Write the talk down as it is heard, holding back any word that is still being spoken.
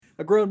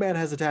A grown man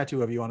has a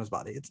tattoo of you on his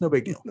body. It's no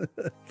big deal.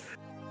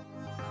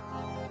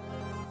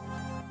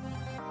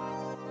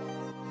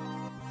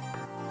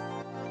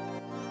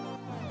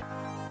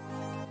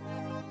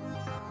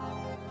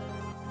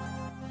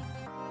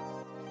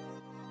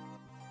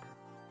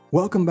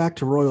 Welcome back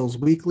to Royals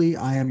Weekly.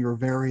 I am your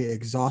very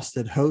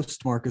exhausted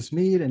host, Marcus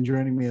Mead, and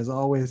joining me as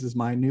always is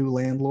my new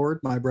landlord,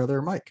 my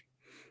brother, Mike.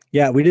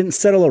 Yeah, we didn't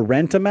settle a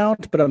rent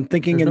amount, but I'm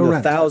thinking There's in no the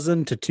rent.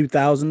 $1,000 to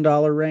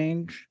 $2,000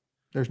 range.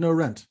 There's no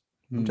rent.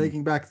 I'm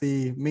taking back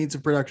the means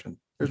of production.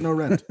 There's no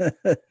rent.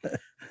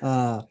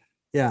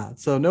 Yeah,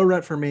 so no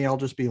rent for me. I'll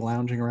just be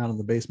lounging around in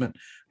the basement.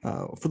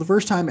 For the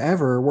first time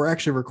ever, we're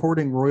actually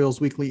recording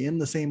Royals Weekly in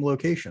the same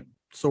location,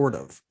 sort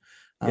of.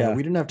 Yeah.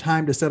 We didn't have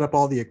time to set up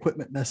all the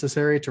equipment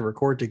necessary to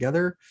record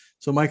together.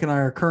 So Mike and I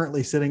are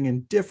currently sitting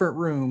in different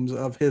rooms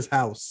of his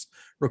house,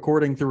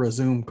 recording through a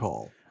Zoom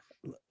call.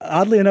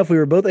 Oddly enough, we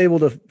were both able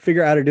to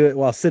figure out how to do it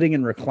while sitting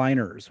in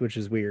recliners, which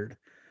is weird.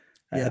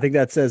 Yeah. I think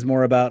that says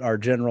more about our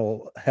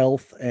general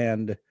health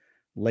and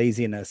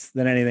laziness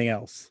than anything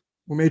else.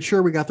 We made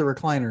sure we got the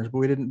recliners, but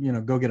we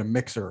didn't, go get a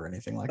mixer or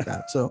anything like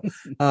that. So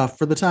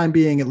for the time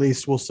being, at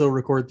least, we'll still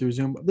record through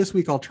Zoom. This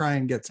week, I'll try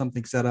and get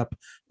something set up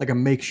like a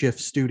makeshift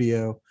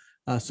studio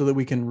so that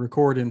we can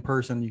record in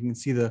person. You can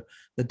see the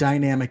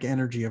dynamic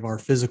energy of our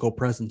physical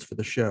presence for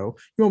the show.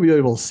 You won't be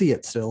able to see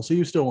it still, so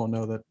you still won't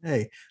know that,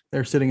 hey,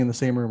 they're sitting in the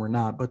same room or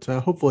not. But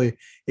hopefully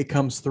it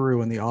comes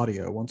through in the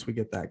audio once we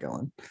get that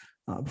going.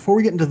 Before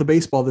we get into the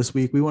baseball this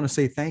week, we want to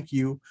say thank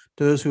you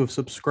to those who have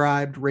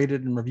subscribed,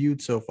 rated, and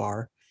reviewed so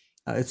far.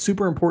 It's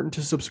super important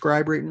to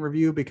subscribe, rate, and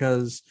review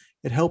because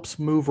it helps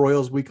move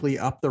Royals Weekly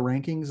up the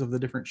rankings of the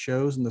different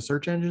shows and the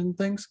search engine and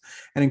things,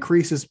 and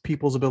increases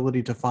people's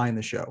ability to find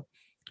the show.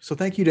 So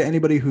thank you to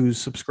anybody who's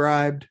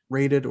subscribed,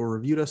 rated, or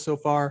reviewed us so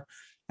far.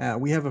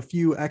 We have a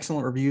few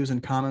excellent reviews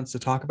and comments to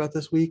talk about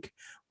this week.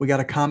 We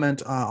got a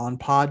comment on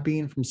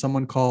Podbean from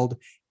someone called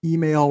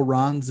Email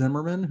Ron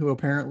Zimmerman, who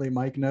apparently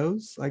Mike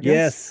knows, I guess.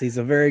 Yes, he's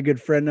a very good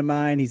friend of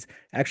mine. He's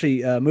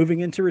actually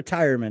moving into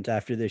retirement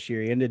after this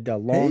year. He ended a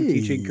long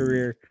teaching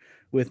career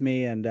with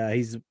me, and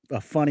he's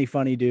a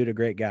funny dude, a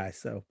great guy.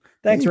 So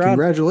thanks, Ron.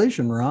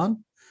 Congratulations,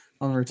 Ron,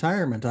 on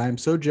retirement. I am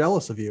so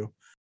jealous of you.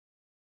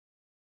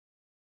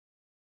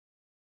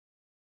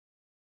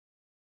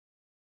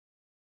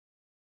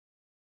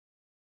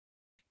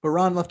 But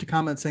Ron left a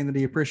comment saying that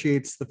he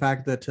appreciates the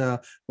fact that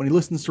when he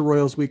listens to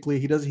Royals Weekly,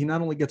 he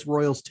not only gets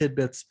Royals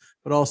tidbits,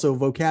 but also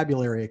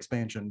vocabulary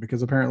expansion,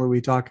 because apparently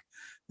we talk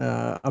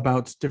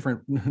about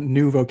different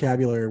new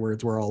vocabulary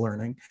words we're all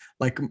learning.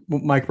 Like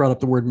Mike brought up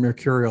the word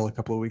mercurial a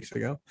couple of weeks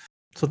ago.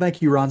 So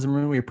thank you, Ron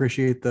Zimmerman. We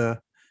appreciate the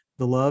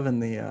love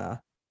and the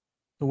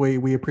way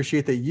we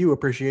appreciate that you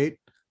appreciate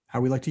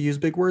how we like to use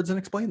big words and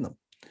explain them.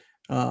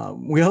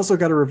 We also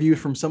got a review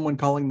from someone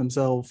calling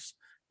themselves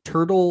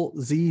Turtle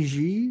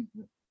ZG.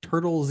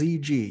 Turtle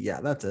ZG.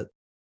 Yeah, that's it.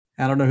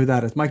 I don't know who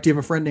that is. Mike, do you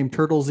have a friend named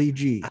Turtle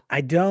ZG?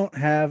 I don't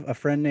have a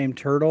friend named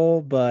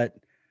Turtle, but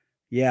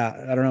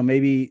yeah, I don't know.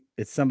 Maybe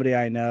it's somebody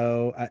I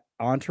know.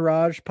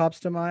 Entourage pops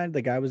to mind.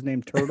 The guy was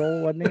named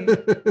Turtle, wasn't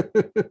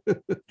he?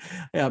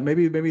 Yeah,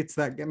 maybe it's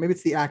that guy. Maybe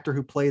it's the actor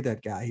who played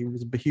that guy. He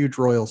was a huge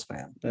Royals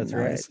fan. That's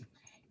right.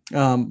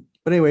 But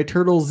anyway,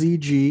 Turtle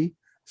ZG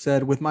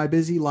said, with my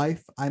busy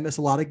life, I miss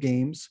a lot of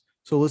games.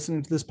 So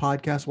listening to this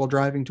podcast while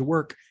driving to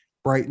work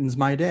brightens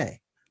my day.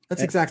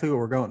 That's exactly what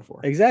we're going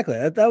for. Exactly.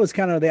 That was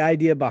kind of the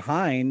idea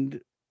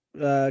behind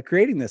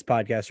creating this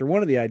podcast, or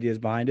one of the ideas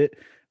behind it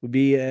would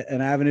be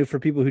an avenue for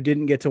people who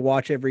didn't get to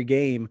watch every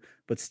game,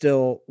 but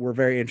still were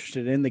very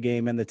interested in the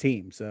game and the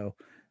team. So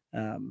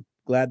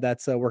glad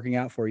that's working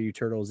out for you,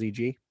 Turtle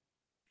ZG.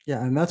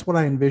 Yeah, and that's what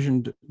I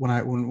envisioned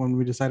when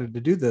we decided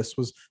to do this,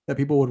 was that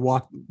people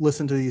would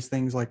listen to these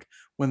things like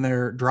when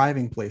they're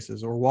driving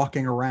places or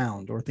walking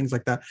around or things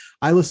like that.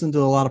 I listen to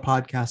a lot of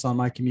podcasts on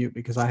my commute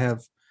because I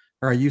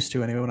used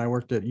to anyway, when I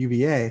worked at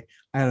UVA.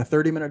 I had a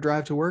 30-minute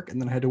drive to work,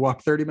 and then I had to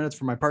walk 30 minutes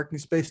from my parking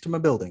space to my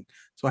building.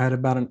 So I had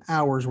about an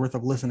hour's worth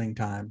of listening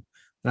time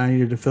that I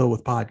needed to fill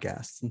with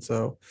podcasts. And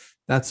so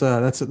that's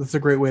a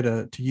great way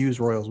to use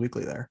Royals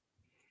Weekly there.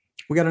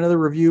 We got another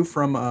review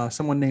from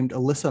someone named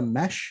Alyssa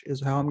Mesh,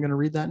 is how I'm going to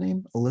read that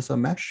name. Alyssa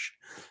Mesh.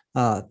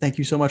 Thank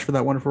you so much for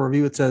that wonderful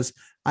review. It says,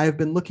 I have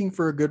been looking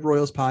for a good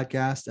Royals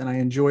podcast, and I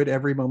enjoyed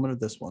every moment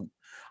of this one.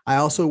 I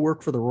also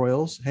work for the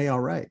Royals. Hey,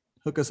 all right.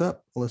 Hook us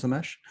up, Alyssa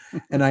Mesh.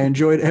 And I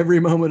enjoyed every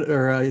moment.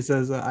 Or he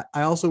says, I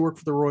also work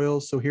for the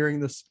Royals, so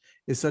hearing this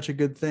is such a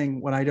good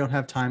thing when I don't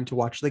have time to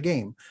watch the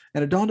game.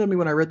 And it dawned on me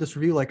when I read this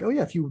review, like, oh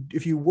yeah,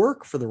 if you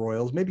work for the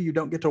Royals, maybe you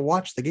don't get to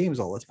watch the games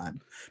all the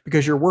time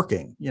because you're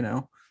working,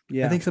 Yeah.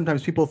 I think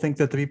sometimes people think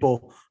that the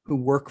people who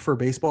work for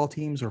baseball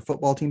teams or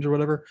football teams or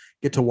whatever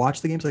get to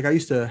watch the games. Like I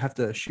used to have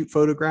to shoot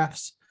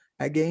photographs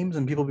at games,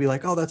 and people be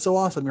like, oh, that's so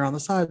awesome. You're on the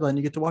sideline,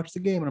 you get to watch the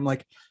game. And I'm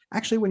like,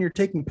 actually, when you're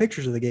taking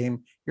pictures of the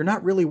game, you're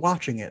not really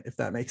watching it, if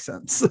that makes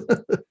sense.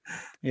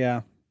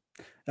 Yeah.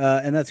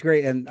 And that's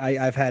great. And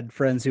I've had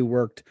friends who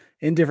worked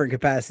in different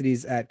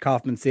capacities at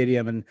Kauffman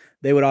Stadium, and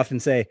they would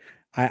often say,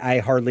 I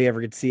hardly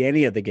ever get to see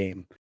any of the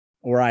game.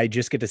 or I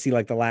just get to see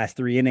like the last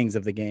 3 innings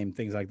of the game,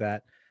 things like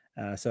that.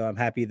 So I'm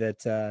happy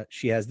that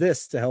she has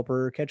this to help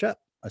her catch up,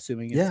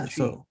 assuming it's Yeah. a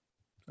she.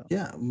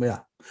 Yeah.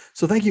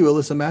 So thank you,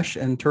 Alyssa Mesh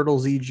and Turtle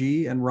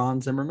ZG and Ron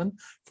Zimmerman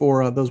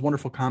for those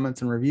wonderful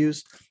comments and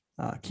reviews.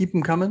 Keep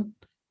them coming.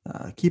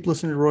 Keep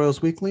listening to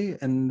Royals Weekly,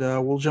 and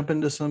we'll jump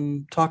into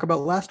some talk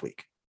about last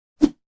week.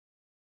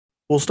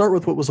 We'll start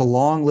with what was a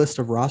long list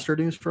of roster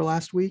news for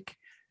last week.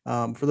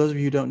 For those of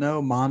you who don't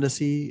know,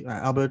 Mondesi,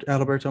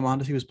 Alberto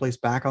Mondesi was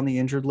placed back on the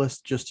injured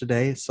list just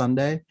today,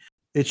 Sunday.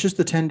 It's just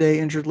the 10-day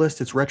injured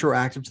list. It's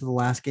retroactive to the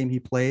last game he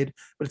played,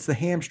 but it's the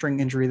hamstring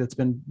injury that's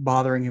been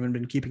bothering him and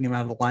been keeping him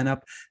out of the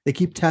lineup. They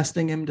keep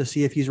testing him to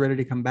see if he's ready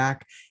to come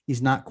back.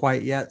 He's not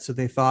quite yet. So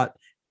they thought,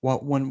 well,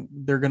 when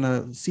they're going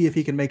to see if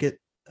he can make it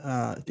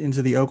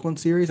into the Oakland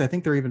series, I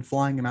think they're even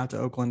flying him out to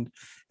Oakland,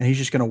 and he's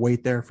just going to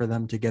wait there for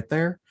them to get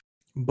there.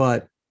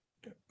 But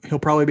he'll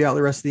probably be out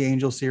the rest of the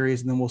Angels series,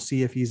 and then we'll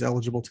see if he's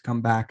eligible to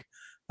come back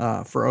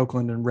for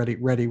Oakland and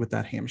ready with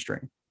that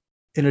hamstring.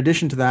 In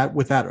addition to that,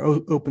 with that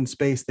open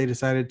space, they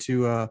decided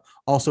to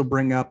also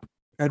bring up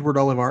Edward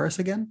Olivares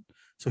again.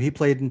 So he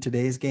played in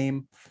today's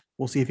game.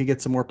 We'll see if he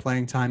gets some more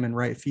playing time in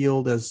right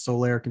field as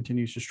Soler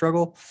continues to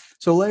struggle.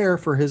 Soler,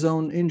 for his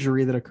own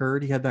injury that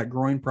occurred, he had that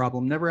groin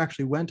problem, never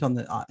actually went on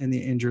the in the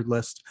injured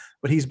list,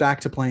 but he's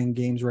back to playing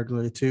games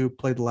regularly too.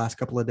 Played the last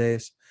couple of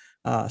days,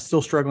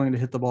 still struggling to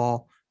hit the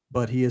ball,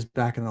 but he is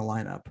back in the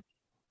lineup.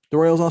 The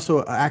Royals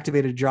also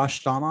activated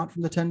Josh Staumont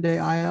from the 10-day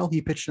IL.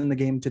 He pitched in the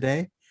game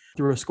today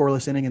through a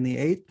scoreless inning in the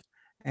 8th,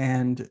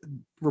 and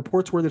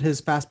reports were that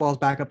his fastball is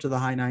back up to the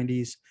high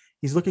 90s.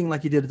 He's looking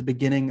like he did at the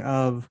beginning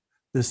of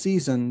the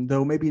season,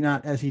 though maybe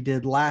not as he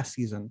did last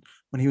season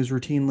when he was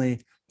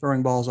routinely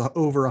throwing balls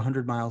over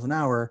 100 miles an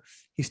hour.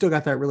 He still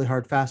got that really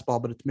hard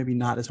fastball, but it's maybe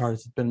not as hard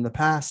as it's been in the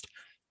past,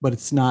 but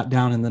it's not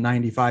down in the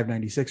 95,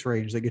 96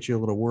 range that gets you a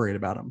little worried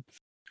about him.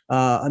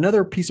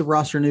 Another piece of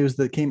roster news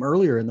that came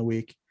earlier in the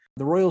week,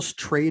 the Royals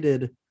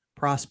traded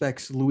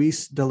prospects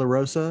Luis De La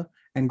Rosa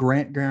and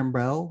Grant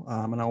Gambrell.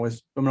 I'm gonna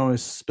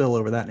always spill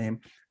over that name.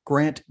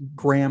 Grant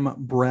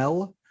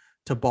Gambrell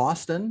to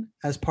Boston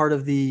as part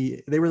of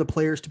they were the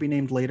players to be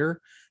named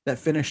later that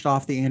finished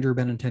off the Andrew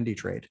Benintendi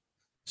trade.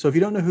 So if you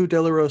don't know who De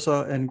La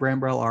Rosa and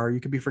Gambrell are, you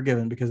could be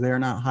forgiven because they are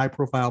not high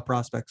profile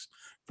prospects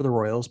for the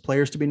Royals.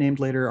 Players to be named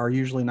later are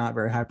usually not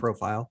very high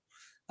profile.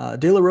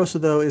 De La Rosa,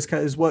 though,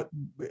 is what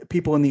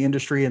people in the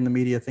industry and the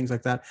media, things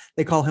like that,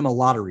 they call him a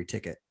lottery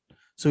ticket.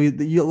 So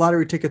the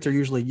lottery tickets are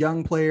usually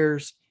young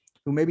players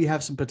who maybe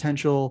have some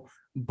potential,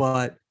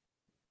 but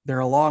they're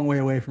a long way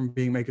away from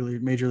being major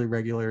league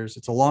regulars.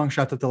 It's a long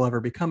shot that they'll ever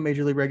become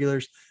major league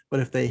regulars, but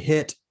if they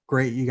hit,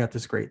 great, you got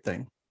this great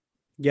thing.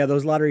 Yeah,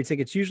 those lottery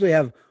tickets usually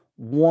have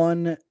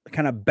one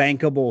kind of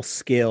bankable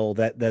skill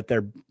that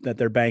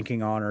they're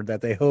banking on, or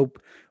that they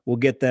hope will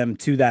get them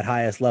to that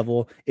highest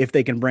level if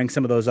they can bring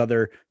some of those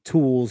other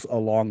tools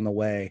along the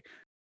way.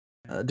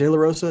 De La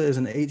Rosa is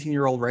an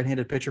 18-year-old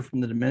right-handed pitcher from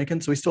the Dominican,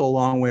 so he's still a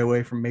long way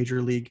away from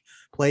major league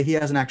play. He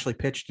hasn't actually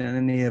pitched in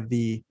any of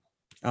the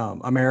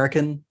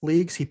American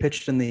leagues. He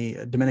pitched in the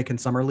Dominican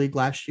Summer League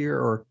last year,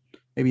 or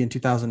maybe in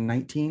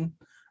 2019,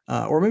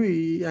 or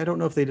maybe I don't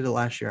know if they did it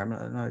last year. I'm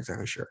not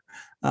exactly sure,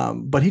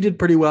 but he did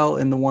pretty well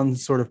in the one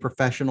sort of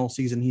professional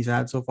season he's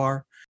had so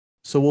far.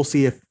 So we'll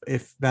see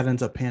if that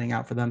ends up panning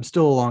out for them.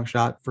 Still a long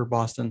shot for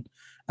Boston.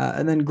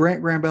 And then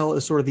Grant Gambrell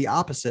is sort of the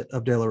opposite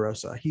of De La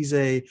Rosa. He's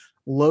a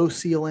low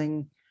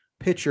ceiling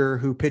pitcher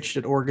who pitched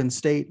at Oregon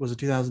State, was a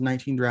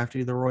 2019 draftee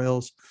to the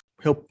Royals.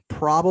 He'll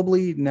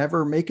probably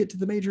never make it to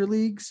the major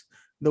leagues,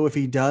 though if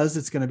he does,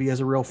 it's going to be as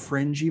a real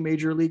fringy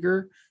major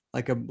leaguer,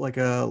 like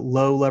a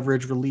low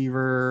leverage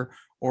reliever,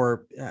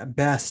 or at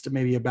best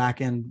maybe a back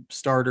end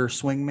starter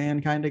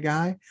swingman kind of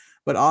guy.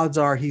 But odds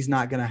are he's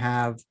not going to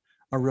have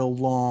a real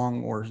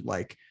long or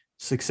like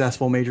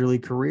successful major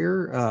league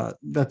career.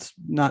 That's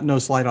no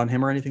slight on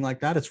him or anything like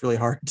that. It's really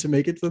hard to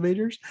make it to the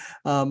majors.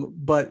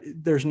 But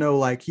there's no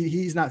like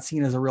he's not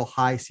seen as a real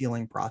high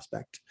ceiling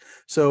prospect.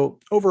 So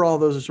overall,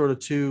 those are sort of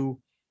two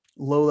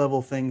low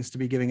level things to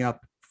be giving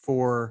up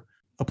for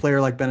a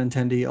player like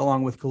Benintendi,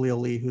 along with Khalil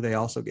Lee, who they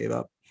also gave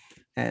up,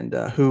 and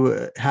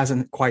who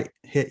hasn't quite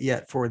hit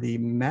yet for the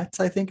Mets,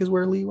 I think is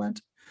where Lee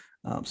went.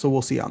 So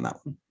we'll see on that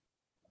one.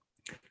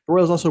 The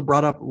Royals also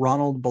brought up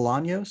Ronald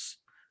Bolaños,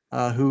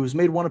 who's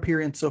made one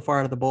appearance so far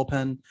out of the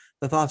bullpen.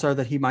 The thoughts are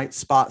that he might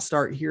spot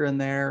start here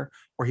and there,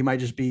 or he might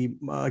just be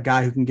a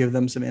guy who can give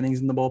them some innings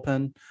in the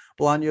bullpen.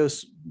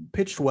 Bolaños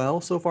pitched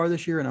well so far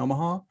this year in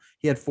Omaha.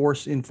 He had four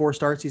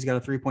starts. He's got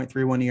a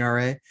 3.31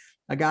 ERA,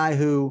 a guy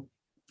who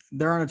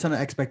there aren't a ton of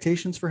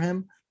expectations for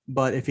him,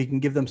 but if he can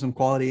give them some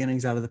quality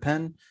innings out of the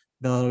pen,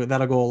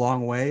 that'll go a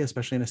long way,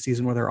 especially in a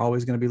season where they're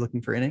always going to be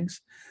looking for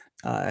innings.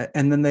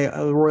 And then the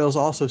Royals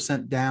also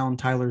sent down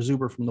Tyler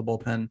Zuber from the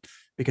bullpen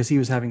because he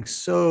was having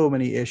so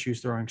many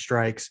issues throwing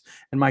strikes.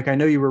 And Mike, I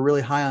know you were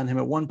really high on him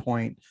at one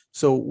point.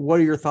 So what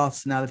are your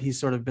thoughts now that he's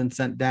sort of been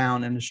sent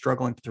down and is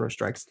struggling to throw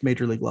strikes at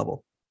major league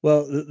level?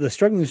 Well, the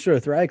struggling to throw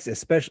strikes,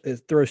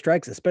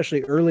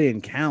 especially early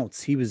in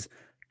counts, he was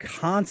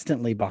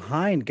constantly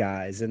behind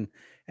guys. And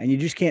and you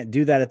just can't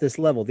do that at this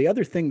level. The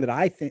other thing that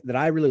I think that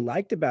I really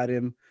liked about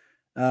him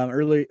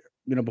early,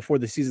 before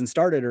the season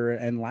started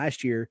and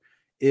last year,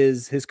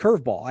 is his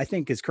curveball. I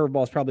think his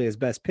curveball is probably his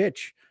best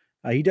pitch.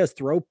 He does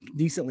throw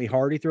decently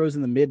hard. He throws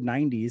in the mid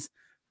 90s,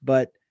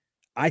 but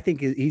I think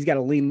he's got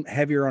to lean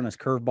heavier on his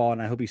curveball,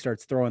 and I hope he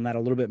starts throwing that a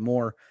little bit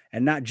more,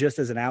 and not just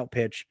as an out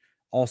pitch,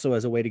 also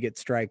as a way to get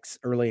strikes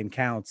early in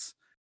counts.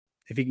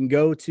 If he can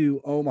go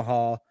to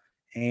Omaha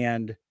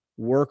and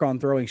work on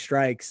throwing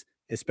strikes,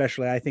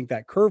 especially I think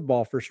that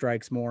curveball for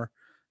strikes more,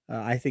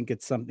 I think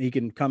it's something he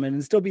can come in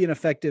and still be an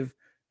effective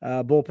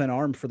bullpen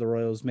arm for the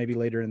Royals maybe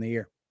later in the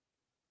year.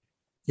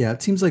 Yeah,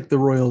 it seems like the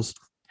Royals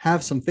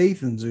have some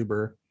faith in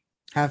Zuber,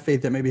 have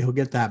faith that maybe he'll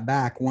get that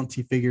back once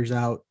he figures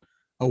out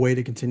a way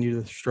to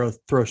continue to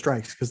throw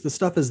strikes, because the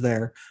stuff is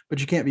there, but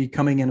you can't be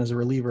coming in as a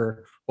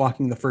reliever,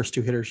 walking the first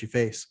two hitters you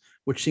face,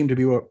 which seemed to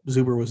be what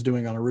Zuber was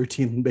doing on a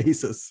routine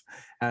basis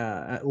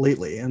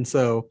lately. And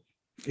so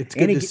it's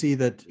good to see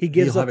that he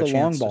gives up the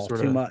long ball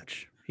too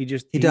much. He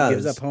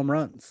gives up home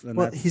runs.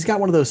 And he's got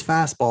one of those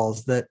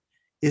fastballs that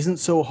isn't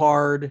so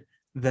hard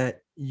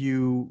that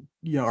you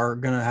are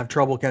going to have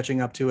trouble catching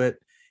up to it.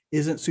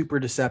 Isn't super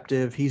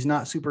deceptive. He's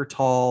not super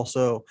tall,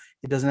 so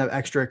it doesn't have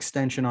extra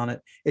extension on it.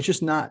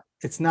 It's not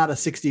a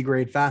 60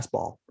 grade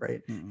fastball,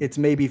 right? Mm-hmm. It's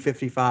maybe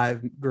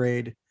 55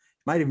 grade,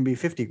 might even be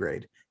 50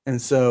 grade.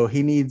 And so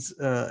he needs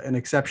an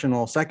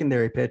exceptional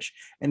secondary pitch,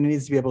 and he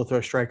needs to be able to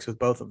throw strikes with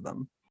both of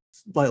them.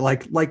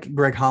 Like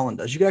Greg Holland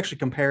does. You can actually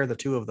compare the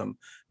two of them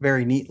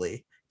very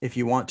neatly if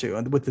you want to.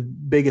 And with the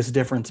biggest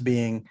difference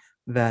being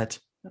that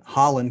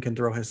Holland can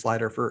throw his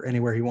slider for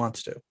anywhere he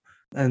wants to.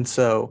 And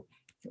so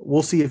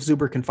we'll see if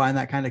Zuber can find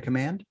that kind of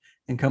command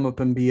and come up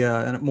and be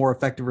a more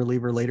effective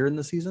reliever later in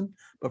the season.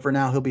 But for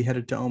now, he'll be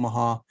headed to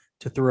Omaha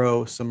to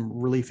throw some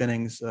relief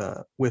innings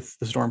with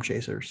the Storm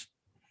Chasers.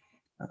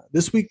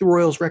 This week, the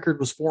Royals' record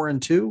was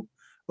 4-2.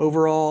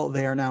 Overall,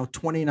 they are now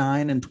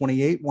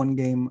 29-28, one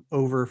game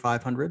over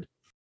 500.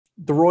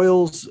 The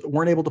Royals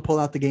weren't able to pull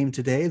out the game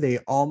today. They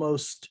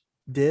almost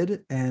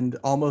did and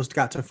almost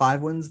got to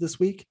 5 wins this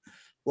week.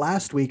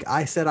 Last week,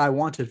 I said I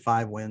wanted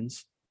 5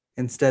 wins.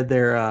 Instead,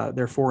 they're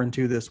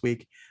 4-2 this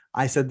week.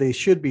 I said they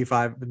should be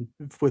 5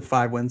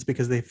 wins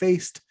because they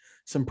faced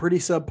some pretty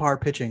subpar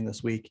pitching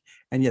this week,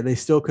 and yet they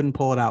still couldn't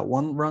pull it out.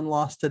 1-run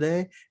loss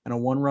today and a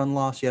 1-run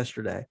loss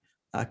yesterday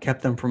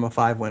kept them from a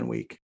 5-win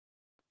week.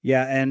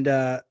 Yeah, and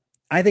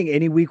I think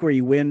any week where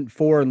you win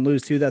 4 and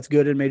lose 2, that's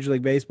good in Major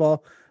League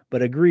Baseball.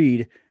 But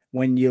agreed,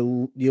 when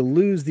you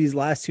lose these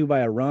last 2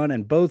 by a run,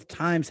 and both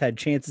times had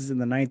chances in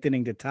the 9th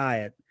inning to tie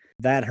it,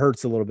 that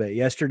hurts a little bit.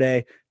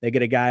 Yesterday, they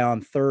get a guy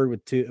on third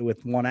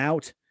with 1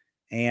 out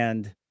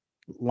and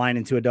line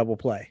into a double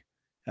play.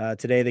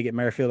 Today, they get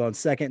Merrifield on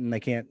second, and they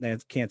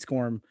can't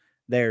score him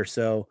there.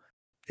 So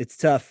it's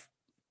tough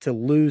to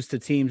lose to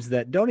teams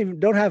that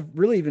don't have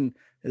really even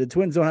the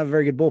Twins don't have a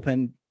very good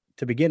bullpen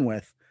to begin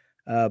with,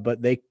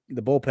 but the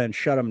bullpen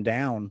shut them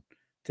down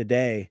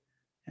today,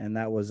 and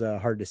that was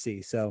hard to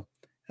see. So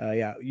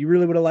yeah, you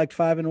really would have liked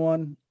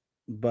 5-1,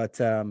 but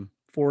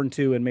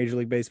 4-2 in Major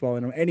League Baseball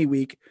in any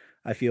week,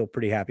 I feel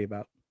pretty happy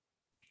about.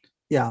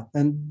 Yeah,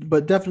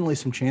 but definitely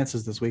some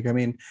chances this week. I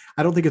mean,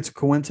 I don't think it's a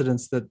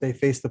coincidence that they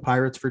faced the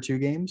Pirates for 2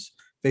 games,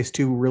 faced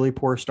 2 really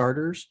poor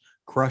starters,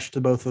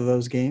 crushed both of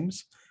those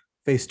games,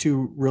 faced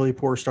 2 really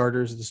poor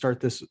starters to start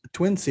this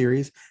Twin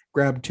series,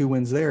 grabbed 2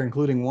 wins there,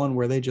 including one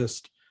where they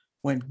just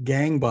went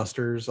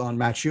gangbusters on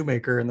Matt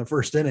Shoemaker in the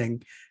first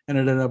inning and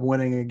ended up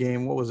winning a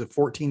game. What was it?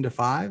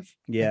 14-5.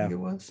 Yeah, I think it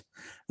was.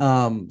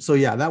 So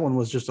yeah, that one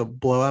was just a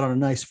blowout on a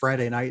nice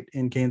Friday night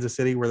in Kansas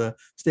City where the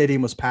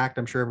stadium was packed.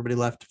 I'm sure everybody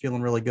left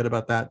feeling really good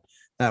about that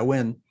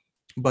win.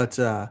 But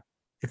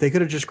if they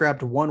could have just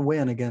grabbed 1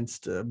 win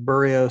against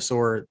Burrios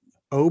or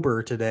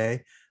Ober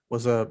today,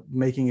 was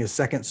making his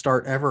 2nd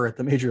start ever in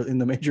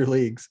the major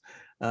leagues.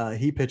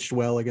 He pitched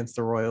well against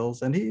the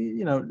Royals, and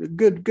he,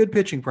 good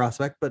pitching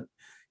prospect, but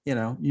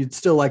you'd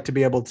still like to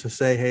be able to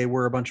say, hey,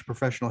 we're a bunch of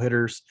professional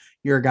hitters.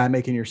 You're a guy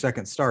making your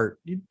 2nd start.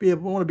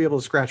 You'd want to be able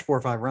to scratch 4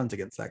 or 5 runs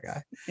against that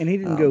guy. And he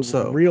didn't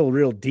go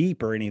real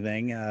deep or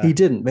anything. He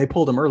didn't. They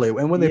pulled him early.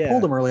 And when they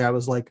pulled him early, I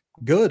was like,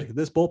 good.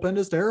 This bullpen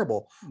is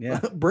terrible. Yeah.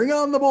 Bring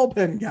on the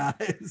bullpen,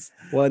 guys.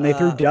 Well, and they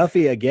threw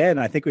Duffy again.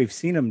 I think we've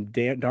seen him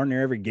darn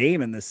near every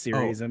game in this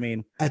series. I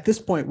mean, at this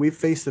point, we've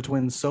faced the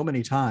Twins so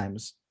many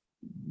times.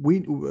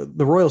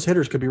 The Royals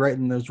hitters could be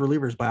writing those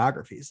relievers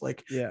biographies.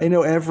 Like they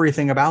know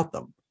everything about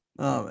them.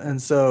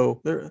 And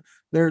so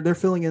they're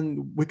filling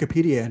in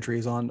Wikipedia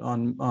entries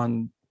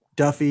on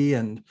Duffy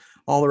and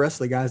all the rest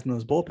of the guys in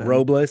those bullpen.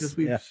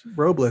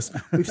 Robles.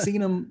 We've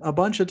seen him a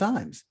bunch of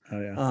times. Oh,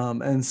 yeah.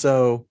 And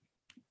so,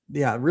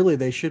 yeah, really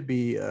they should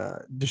be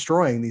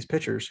destroying these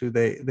pitchers who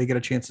they get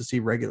a chance to see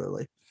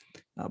regularly.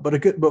 But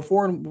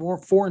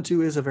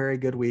 4-2 is a very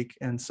good week,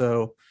 and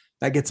so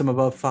that gets them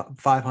above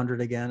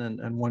 500 again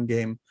and 1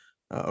 game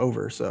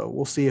over. So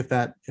we'll see if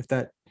that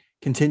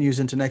continues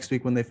into next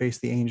week when they face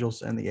the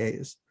Angels and the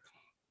A's.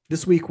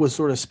 This week was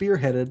sort of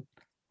spearheaded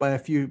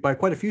by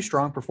quite a few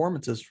strong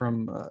performances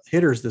from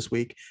hitters this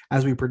week,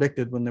 as we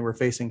predicted when they were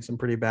facing some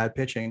pretty bad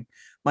pitching.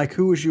 Mike,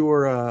 who was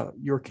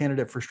your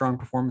candidate for strong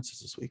performances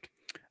this week?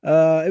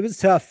 It was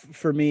tough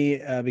for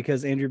me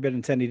because Andrew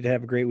Benintendi did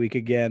have a great week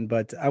again,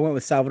 but I went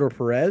with Salvador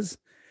Perez.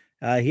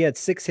 He had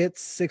 6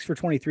 hits, 6 for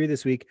 23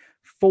 this week,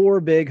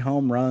 4 big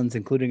home runs,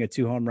 including a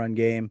 2 home run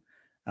game,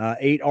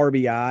 8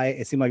 RBI.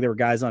 It seemed like there were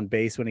guys on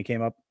base when he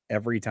came up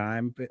every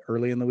time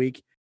early in the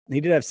week. He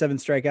did have 7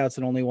 strikeouts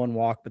and only 1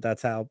 walk, but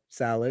that's how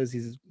Sal is.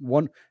 He's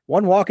one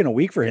walk in a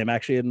week for him.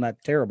 Actually, isn't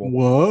that terrible?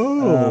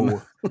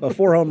 Whoa! But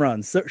 4 home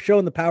runs, so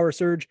showing the power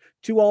surge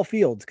to all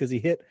fields because he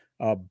hit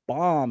a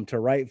bomb to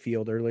right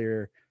field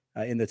earlier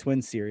in the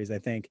Twins series, I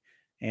think.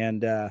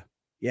 And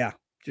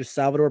just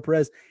Salvador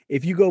Perez.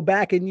 If you go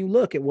back and you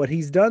look at what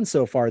he's done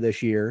so far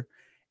this year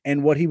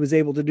and what he was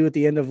able to do at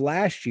the end of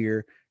last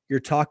year, you're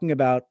talking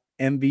about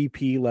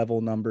MVP level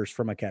numbers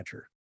from a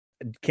catcher.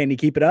 Can he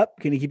keep it up?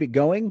 Can he keep it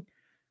going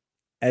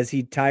as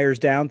he tires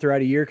down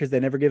throughout a year because they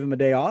never give him a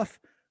day off?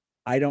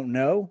 I don't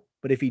know.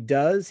 But if he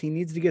does, he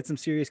needs to get some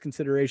serious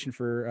consideration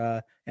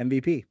for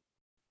MVP.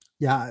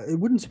 Yeah, it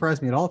wouldn't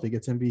surprise me at all if he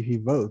gets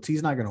MVP votes.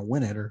 He's not going to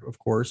win it, of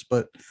course,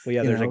 but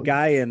there's a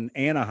guy in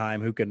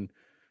Anaheim who can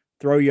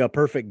throw you a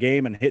perfect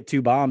game and hit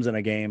 2 bombs in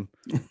a game.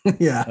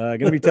 Yeah, going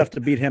to be tough to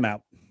beat him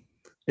out.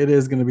 It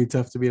is going to be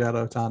tough to beat out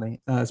Ohtani,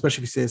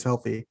 especially if he stays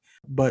healthy.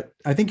 But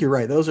I think you're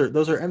right. Those are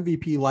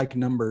MVP like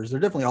numbers. They're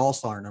definitely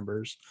all-star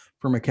numbers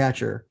from a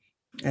catcher.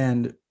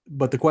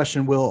 But the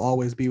question will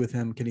always be with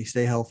him: can he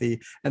stay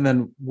healthy? And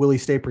then will he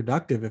stay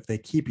productive if they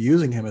keep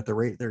using him at the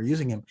rate they're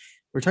using him?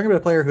 We're talking about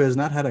a player who has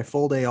not had a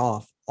full day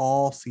off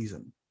all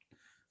season.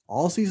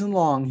 All season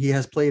long, he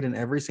has played in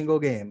every single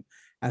game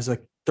as a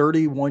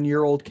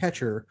 31-year-old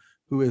catcher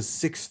who is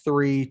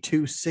 6'3",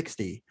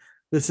 260.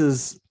 This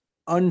is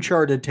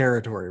uncharted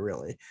territory,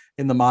 really,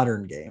 in the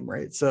modern game,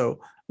 right?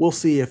 So we'll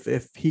see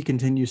if he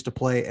continues to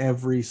play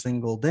every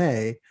single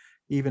day,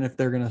 even if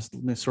they're going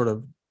to sort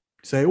of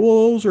say,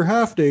 well, those are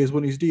half days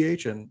when he's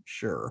DHing.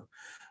 Sure.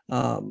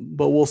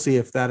 But we'll see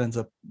if that ends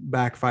up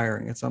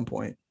backfiring at some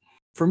point.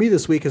 For me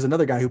this week is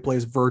another guy who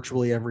plays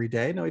virtually every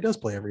day. No, he does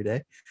play every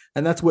day.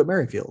 And that's Whit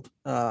Merrifield.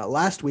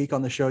 Last week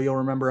on the show, you'll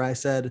remember I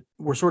said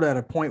we're sort of at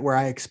a point where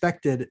I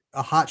expected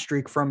a hot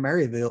streak from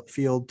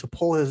Merrifield to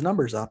pull his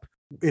numbers up.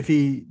 If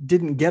he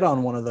didn't get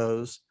on one of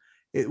those,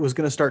 it was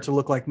going to start to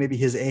look like maybe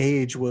he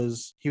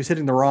was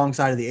hitting the wrong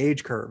side of the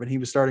age curve and he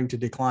was starting to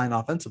decline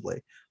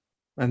offensively.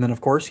 And then,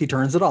 of course, he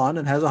turns it on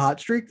and has a hot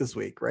streak this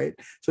week, right?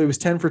 So he was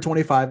 10 for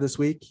 25 this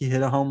week. He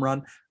hit a home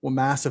run,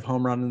 massive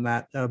home run in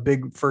that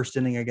big first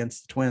inning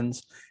against the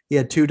Twins. He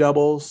had 2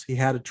 doubles. He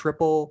had a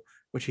triple,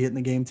 which he hit in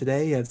the game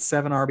today. He had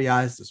 7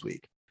 RBIs this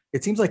week.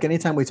 It seems like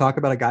anytime we talk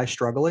about a guy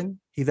struggling,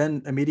 he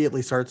then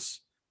immediately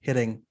starts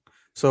hitting.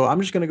 So I'm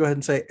just going to go ahead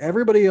and say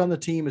everybody on the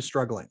team is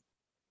struggling,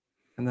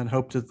 and then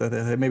hope that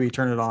they maybe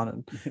turn it on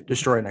and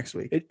destroy next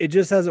week. It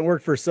just hasn't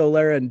worked for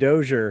Soler and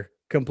Dozier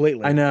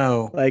completely. I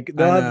know. Like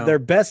they'll have their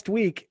best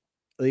week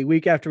the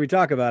week after we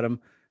talk about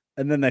them,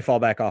 and then they fall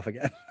back off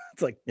again.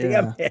 It's like,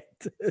 damn it.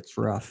 It's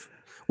rough.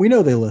 We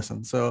know they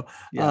listen. So,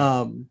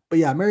 but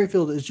yeah,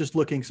 Merrifield is just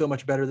looking so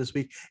much better this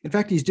week. In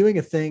fact, he's doing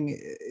a thing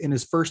in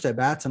his first at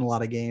bats in a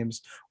lot of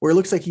games where it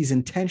looks like he's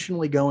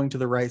intentionally going to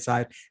the right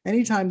side.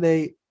 Anytime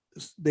they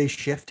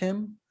shift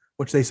him,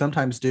 which they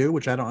sometimes do,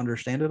 which I don't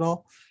understand at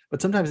all,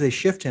 but sometimes they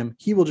shift him,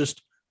 he will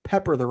just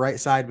pepper the right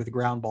side with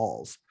ground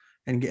balls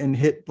and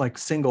hit like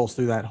singles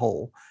through that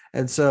hole.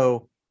 And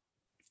so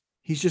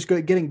he's just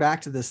getting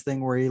back to this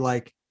thing where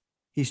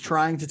he's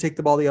trying to take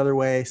the ball the other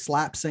way,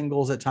 slap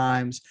singles at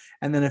times.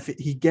 And then if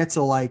he gets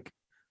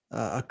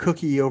a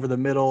cookie over the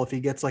middle, if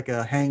he gets like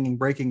a hanging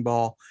breaking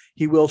ball,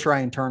 he will try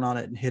and turn on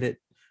it and hit it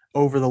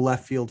over the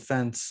left field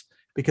fence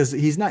because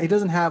he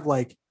doesn't have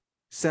like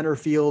center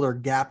field or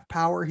gap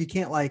power. He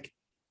can't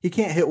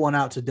hit one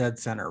out to dead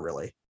center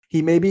really.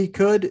 He maybe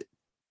could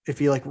if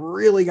he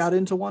really got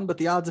into one, but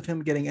the odds of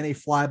him getting any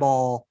fly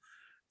ball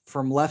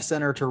from left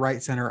center to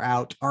right center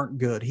out aren't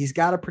good. He's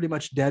got to pretty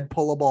much dead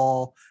pull a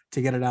ball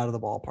to get it out of the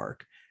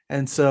ballpark.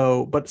 And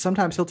so, but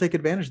sometimes he'll take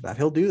advantage of that.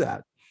 He'll do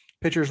that.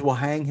 Pitchers will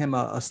hang him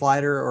a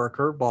slider or a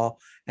curveball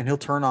and he'll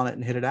turn on it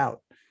and hit it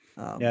out.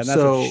 And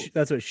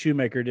that's what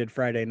Shoemaker did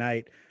Friday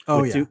night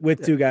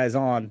with 2 guys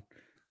on.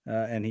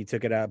 And he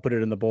took it out, put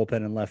it in the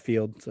bullpen in left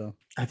field. So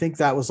I think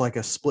that was like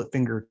a split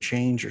finger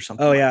change or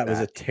something. Oh yeah, it was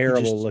a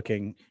terrible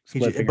looking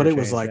split finger. But it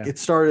was it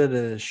started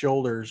at his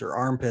shoulders or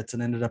armpits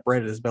and ended up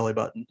right at his belly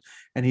button,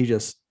 and he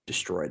just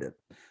destroyed it,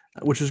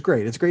 which was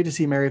great. It's great to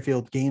see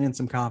Merrifield gaining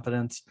some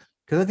confidence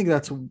because I think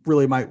that's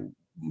really might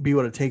be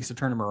what it takes to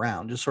turn him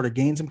around. Just sort of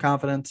gain some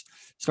confidence,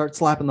 start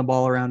slapping the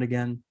ball around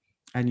again,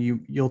 and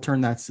you'll turn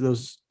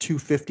those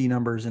 250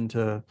 numbers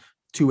into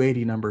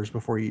 280 numbers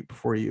before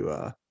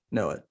you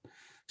know it.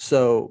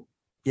 So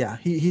yeah,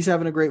 he's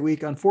having a great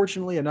week.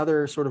 Unfortunately,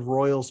 another sort of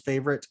Royals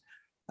favorite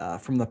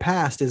from the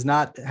past is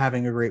not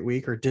having a great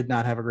week or did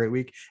not have a great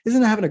week,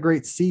 isn't having a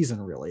great season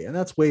really. And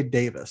that's Wade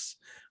Davis.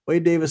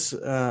 Wade Davis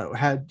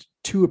had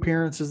 2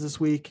 appearances this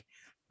week.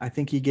 I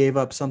think he gave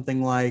up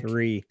something like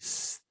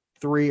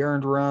 3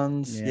 earned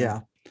runs. Yeah. Yeah.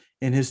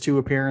 In his 2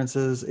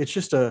 appearances.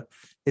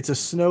 It's a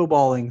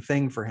snowballing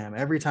thing for him.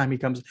 Every time he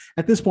comes,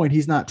 at this point,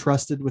 he's not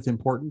trusted with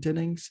important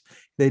innings.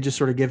 They just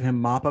sort of give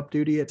him mop up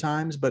duty at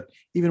times. But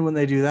even when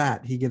they do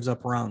that, he gives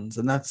up runs.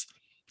 And that's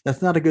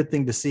not a good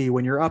thing to see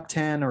when you're up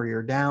 10 or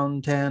you're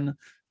down 10.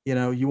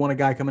 You want a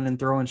guy coming in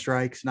throwing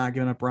strikes, not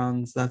giving up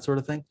runs, that sort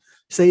of thing,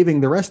 saving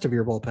the rest of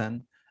your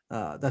bullpen.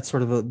 That's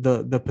sort of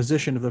the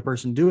position of the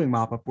person doing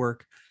mop up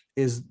work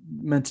is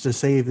meant to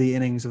save the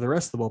innings of the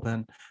rest of the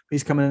bullpen.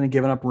 He's coming in and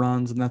giving up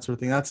runs and that sort of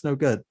thing. That's no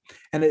good.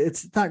 And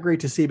it's not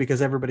great to see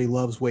because everybody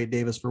loves Wade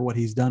Davis for what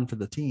he's done for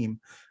the team,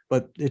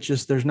 but it's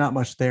just, there's not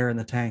much there in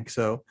the tank.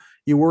 So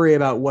you worry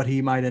about what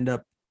he might end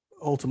up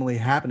ultimately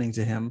happening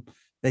to him.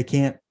 They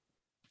can't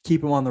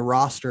keep him on the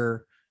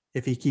roster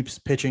if he keeps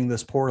pitching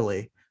this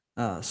poorly.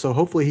 So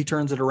hopefully he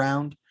turns it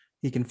around.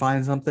 He can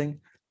find something.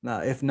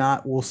 If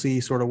not, we'll see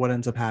sort of what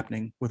ends up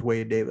happening with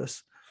Wade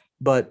Davis.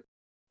 But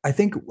I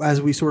think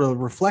as we sort of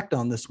reflect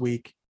on this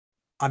week,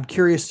 I'm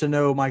curious to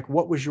know, Mike,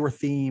 what was your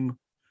theme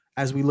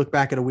as we look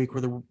back at a week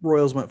where the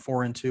Royals went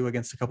 4-2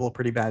 against a couple of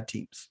pretty bad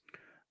teams?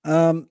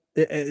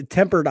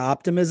 Tempered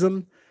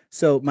optimism.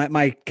 So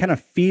my kind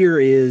of fear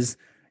is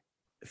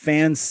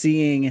fans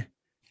seeing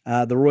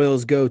the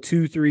Royals go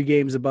 2-3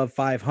 games above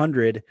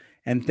 500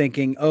 and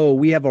thinking, oh,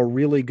 we have a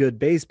really good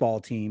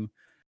baseball team.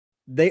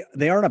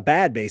 They aren't a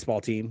bad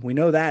baseball team. We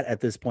know that at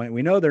this point.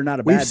 We know they're not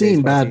a bad. We've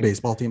seen bad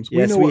baseball teams.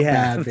 Yes, we know what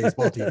bad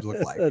baseball teams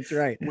look like. That's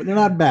right. They're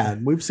not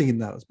bad. We've seen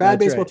those. Bad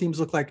baseball teams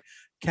look like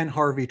Ken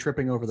Harvey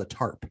tripping over the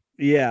tarp.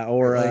 Yeah,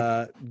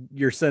 or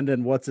you're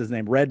sending what's his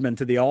name, Redmond,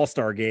 to the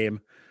All-Star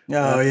game.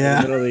 Oh yeah,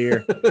 in the middle of the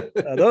year.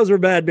 Those were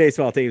bad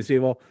baseball teams,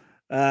 people.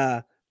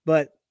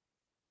 But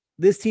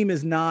this team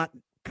is not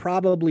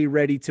probably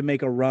ready to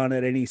make a run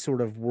at any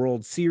sort of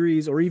World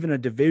Series or even a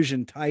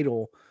division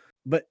title.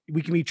 But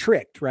we can be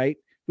tricked, right?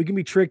 We can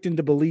be tricked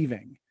into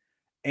believing.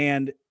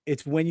 And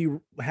it's when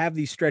you have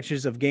these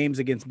stretches of games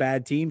against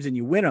bad teams and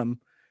you win them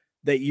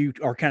that you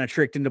are kind of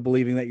tricked into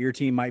believing that your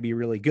team might be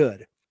really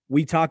good.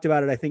 We talked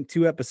about it, I think,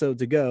 2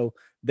 episodes ago.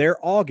 Their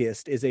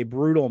August is a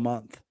brutal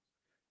month.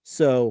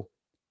 So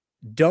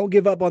don't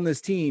give up on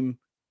this team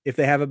if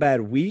they have a bad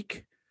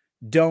week.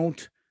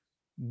 Don't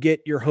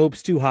get your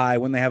hopes too high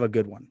when they have a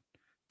good one.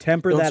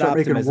 Temper that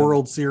optimism. Making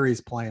World Series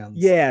plans.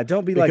 Yeah,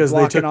 don't be because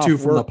like they took 2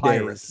 from the Days.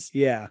 Pirates.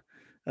 Yeah,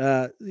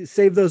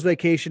 save those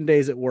vacation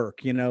days at work.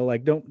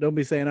 Like don't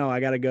be saying, oh, I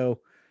got to go,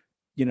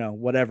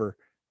 whatever.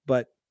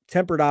 But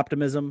tempered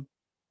optimism.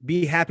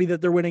 Be happy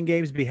that they're winning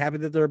games. Be happy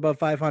that they're above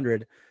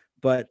 500,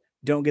 but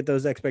don't get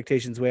those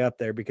expectations way up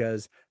there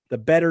because the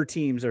better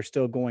teams are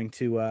still going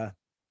to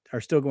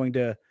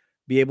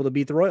be able to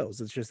beat the Royals.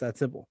 It's just that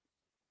simple.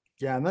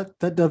 Yeah, and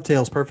that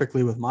dovetails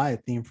perfectly with my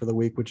theme for the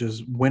week, which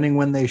is winning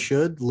when they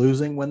should,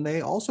 losing when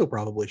they also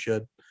probably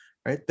should,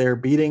 right? They're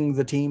beating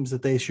the teams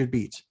that they should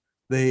beat.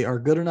 They are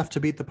good enough to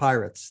beat the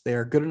Pirates. They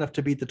are good enough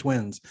to beat the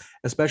Twins,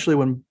 especially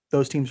when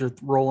those teams are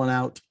rolling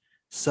out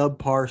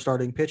subpar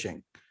starting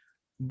pitching.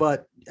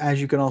 But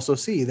as you can also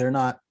see, they're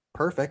not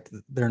perfect.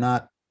 They're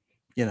not,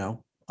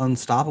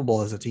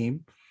 unstoppable as a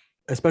team,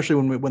 especially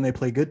when they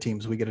play good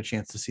teams, we get a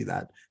chance to see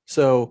that.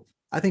 So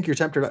I think your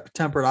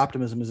tempered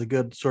optimism is a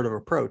good sort of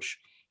approach.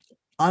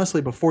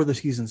 Honestly, before the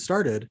season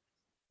started,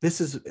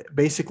 this is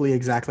basically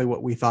exactly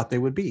what we thought they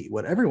would be,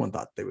 what everyone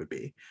thought they would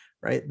be,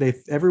 right?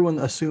 Everyone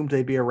assumed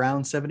they'd be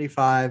around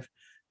 75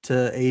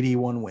 to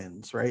 81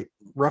 wins, right?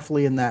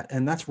 Roughly in that.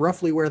 And that's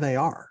roughly where they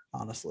are,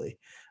 honestly.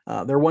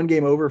 They're 1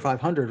 game over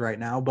 500 right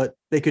now, but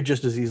they could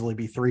just as easily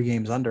be 3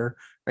 games under,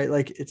 right?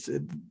 Like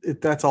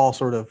that's all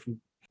sort of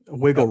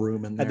wiggle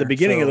room in there. At the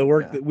beginning of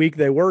the week,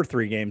 they were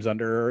 3 games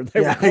under.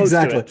 They were close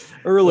exactly. To it.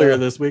 Earlier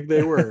this week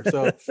they were.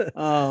 So,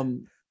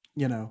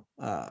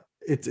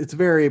 it's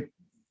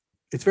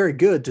very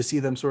good to see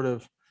them sort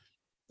of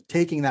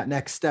taking that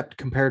next step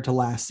compared to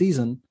last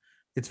season.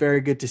 It's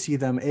very good to see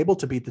them able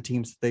to beat the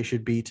teams that they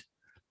should beat,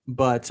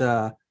 but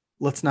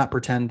let's not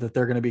pretend that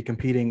they're going to be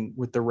competing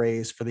with the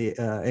Rays for the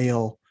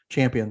AL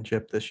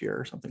championship this year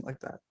or something like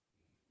that.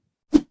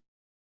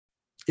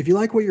 If you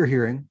like what you're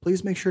hearing,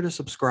 please make sure to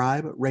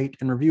subscribe, rate,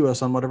 and review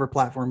us on whatever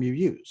platform you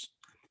use.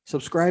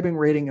 Subscribing,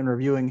 rating, and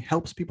reviewing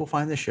helps people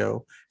find the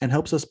show and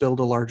helps us build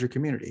a larger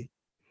community.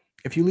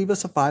 If you leave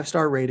us a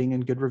 5-star rating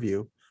and good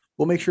review,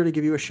 we'll make sure to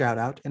give you a shout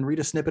out and read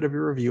a snippet of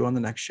your review on the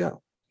next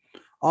show.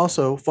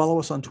 Also, follow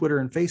us on Twitter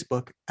and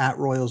Facebook at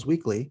Royals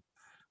Weekly.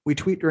 We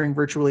tweet during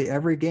virtually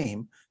every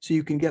game, so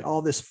you can get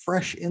all this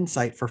fresh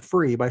insight for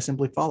free by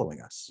simply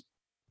following us.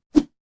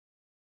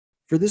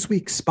 For this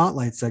week's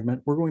Spotlight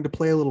segment, we're going to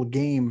play a little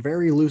game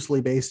very loosely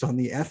based on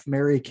the F,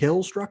 Marry,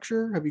 Kill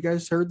structure. Have you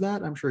guys heard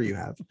that? I'm sure you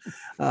have.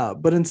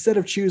 But instead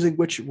of choosing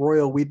which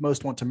Royal we'd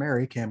most want to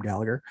marry, Cam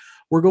Gallagher,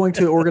 we're going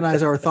to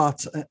organize our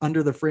thoughts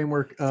under the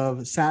framework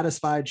of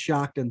satisfied,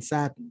 shocked, and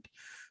saddened.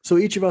 So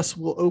each of us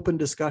will open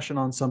discussion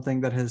on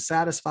something that has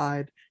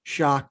satisfied,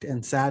 shocked,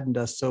 and saddened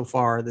us so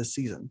far this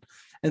season.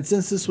 And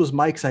since this was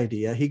Mike's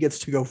idea, he gets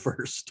to go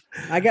first.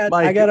 I got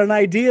an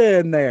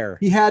idea in there.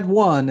 He had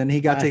one and he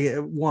got to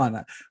get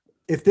one.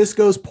 if this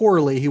goes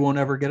poorly, he won't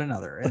ever get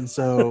another. And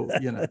so,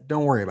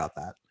 don't worry about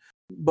that.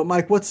 But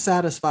Mike, what's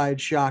satisfied,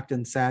 shocked,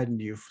 and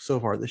saddened you so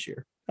far this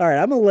year? All right,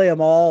 I'm going to lay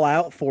them all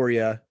out for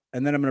you,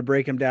 and then I'm going to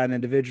break them down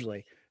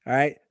individually. All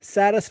right,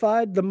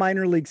 satisfied, the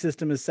minor league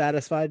system has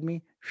satisfied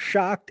me.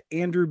 Shocked,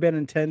 Andrew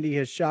Benintendi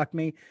has shocked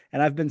me,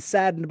 and I've been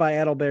saddened by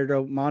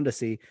Adalberto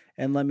Mondesi.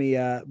 And let me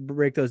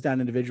break those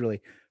down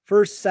individually.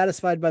 First,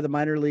 satisfied by the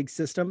minor league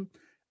system.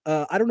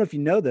 I don't know if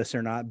you know this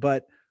or not,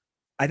 but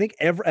I think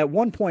at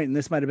one point, and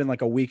this might have been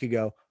like a week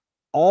ago,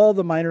 all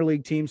the minor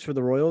league teams for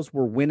the Royals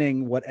were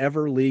winning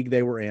whatever league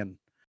they were in.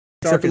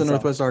 Except for the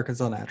Northwest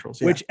Arkansas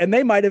Naturals. Yeah. And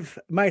they might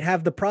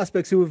have the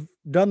prospects who have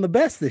done the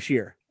best this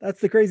year.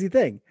 That's the crazy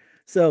thing.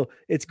 So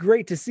it's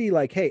great to see,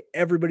 like, hey,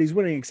 everybody's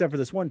winning except for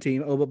this one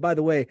team. Oh, but by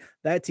the way,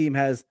 that team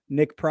has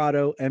Nick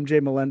Pratto,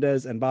 MJ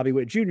Melendez, and Bobby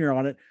Witt Jr.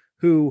 on it,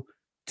 who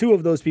two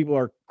of those people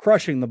are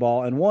crushing the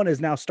ball, and one is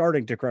now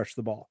starting to crush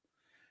the ball.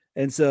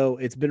 And so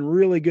it's been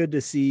really good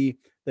to see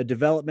the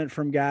development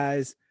from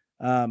guys.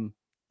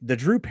 The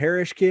Drew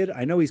Parrish kid,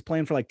 I know he's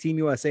playing for like Team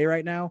USA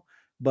right now,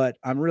 but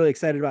I'm really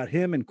excited about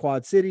him in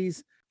Quad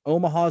Cities.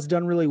 Omaha's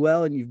done really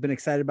well, and you've been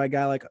excited by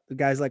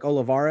guys like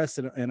Olivares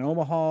in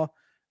Omaha.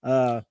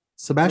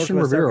 Sebastian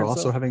Rivera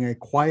also having a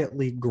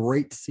quietly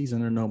great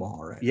season in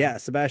Omaha, right? Yeah,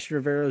 Sebastian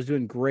Rivera is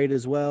doing great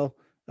as well.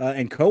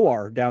 And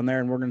Coar down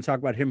there, and we're going to talk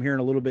about him here in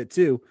a little bit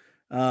too.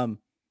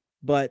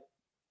 But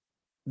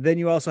then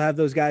you also have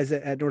those guys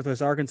at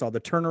Northwest Arkansas.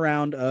 The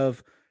turnaround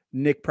of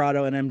Nick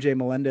Pratto and MJ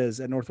Melendez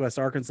at Northwest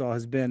Arkansas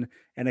has been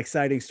an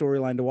exciting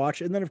storyline to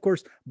watch. And then, of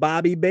course,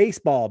 Bobby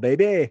Baseball,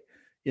 baby,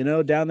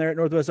 down there at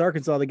Northwest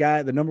Arkansas,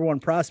 the number one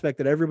prospect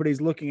that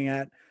everybody's looking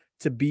at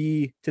to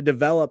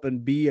develop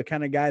and be a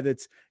kind of guy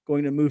that's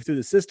going to move through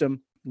the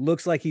system,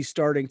 looks like he's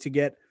starting to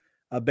get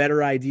a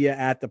better idea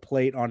at the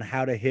plate on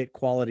how to hit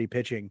quality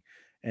pitching.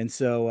 And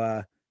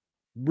so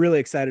really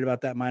excited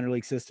about that minor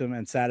league system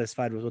and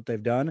satisfied with what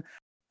they've done.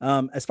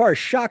 As far as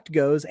shocked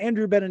goes,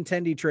 Andrew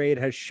Benintendi trade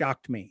has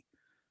shocked me.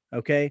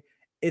 Okay.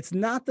 It's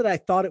not that I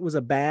thought it was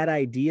a bad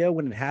idea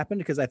when it happened,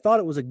 because I thought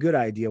it was a good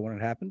idea when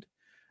it happened.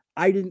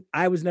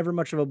 I was never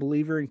much of a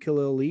believer in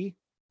Khalil Lee.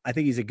 I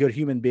think he's a good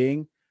human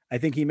being. I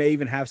think he may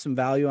even have some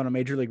value on a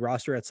major league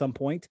roster at some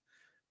point,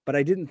 but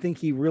I didn't think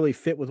he really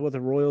fit with what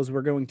the Royals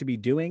were going to be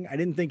doing. I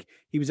didn't think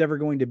he was ever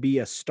going to be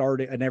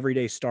an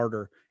everyday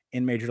starter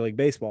in Major League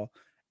Baseball.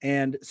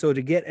 And so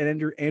to get an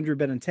Andrew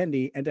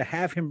Benintendi and to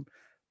have him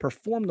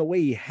perform the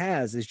way he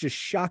has is just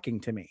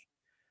shocking to me.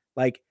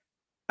 Like,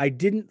 I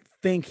didn't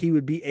think he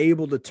would be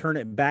able to turn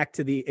it back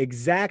to the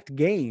exact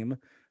game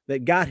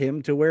that got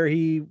him to where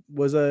he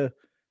was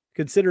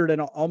considered an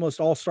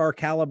almost all-star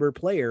caliber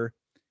player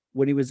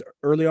when he was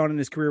early on in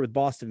his career with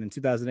Boston in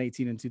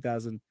 2018 and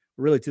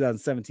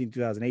 2017,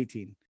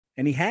 2018.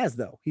 And he has,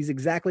 though. He's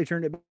exactly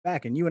turned it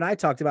back. And you and I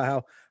talked about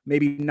how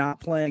maybe not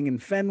playing in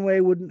Fenway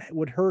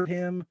would hurt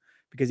him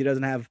because he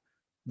doesn't have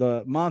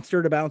the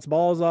monster to bounce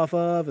balls off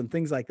of and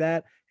things like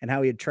that, and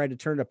how he had tried to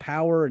turn to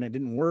power and it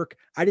didn't work.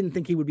 I didn't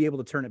think he would be able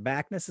to turn it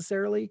back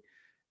necessarily,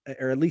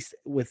 or at least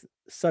with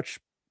such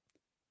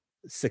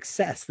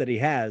success that he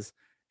has.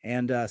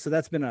 And so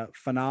that's been a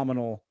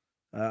phenomenal,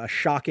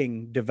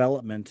 shocking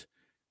development,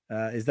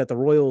 is that the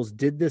Royals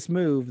did this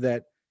move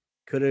that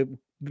could have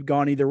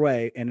gone either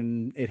way,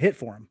 and it hit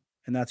for him.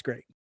 And that's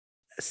great.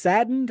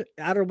 Saddened,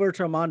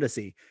 Adalberto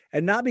Mondesi,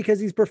 and not because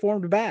he's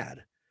performed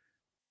bad,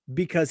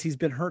 because he's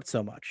been hurt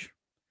so much.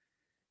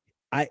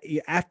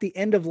 At the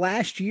end of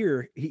last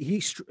year, he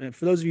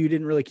for those of you who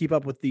didn't really keep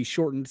up with the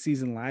shortened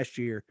season last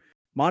year,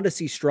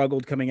 Mondesi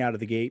struggled coming out of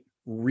the gate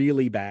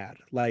really bad.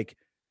 Like,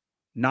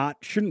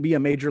 shouldn't be a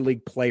major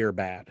league player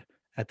bad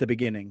at the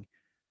beginning.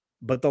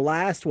 But the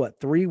last,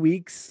 3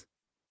 weeks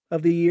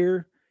of the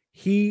year,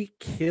 he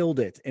killed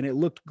it and it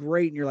looked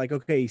great. And you're like,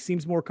 okay, he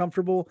seems more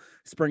comfortable.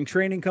 Spring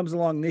training comes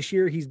along this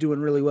year. He's doing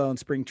really well in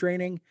spring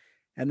training.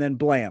 And then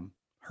blam,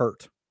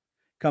 hurt.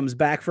 Comes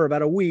back for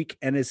about a week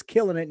and is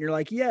killing it. And you're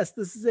like, yes,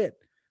 this is it.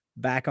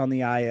 Back on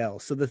the IL.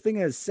 So the thing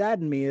that has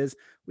saddened me is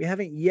we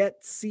haven't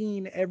yet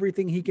seen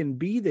everything he can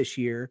be this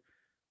year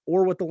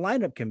or what the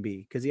lineup can be,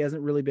 because he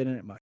hasn't really been in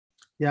it much.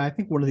 Yeah, I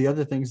think one of the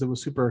other things that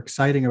was super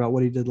exciting about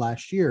what he did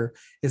last year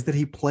is that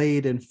he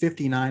played in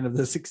 59 of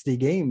the 60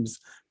 games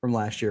from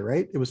last year,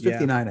 right? It was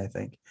 59, yeah. I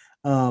think.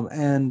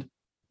 And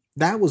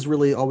that was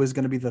really always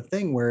going to be the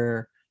thing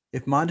where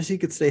if Mondesi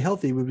could stay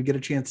healthy, we would get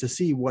a chance to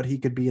see what he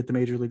could be at the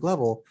major league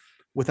level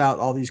without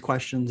all these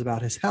questions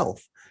about his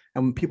health.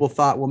 And people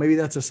thought, well, maybe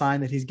that's a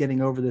sign that he's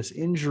getting over this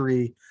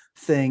injury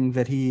thing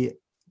that he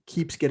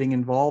keeps getting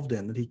involved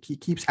in, that he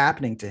keeps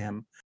happening to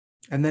him.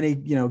 And then he,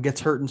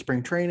 gets hurt in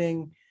spring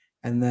training,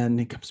 and then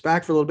he comes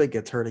back for a little bit,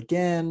 gets hurt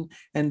again.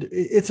 And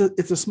it's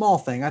a small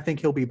thing. I think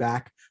he'll be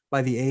back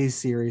by the A's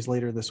series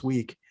later this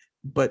week,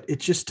 but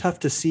it's just tough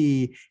to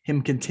see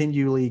him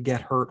continually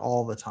get hurt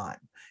all the time.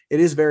 It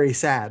is very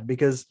sad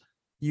because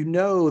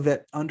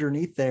that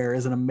underneath there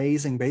is an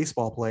amazing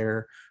baseball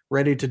player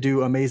ready to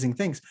do amazing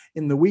things.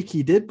 In the week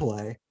he did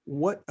play,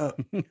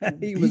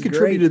 he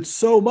contributed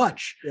so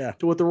much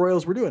to what the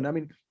Royals were doing. I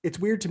mean, it's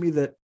weird to me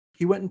that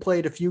He went and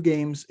played a few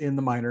games in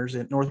the minors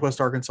at Northwest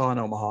Arkansas and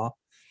Omaha,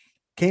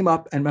 came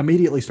up and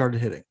immediately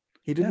started hitting.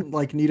 He didn't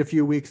like need a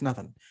few weeks,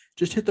 nothing.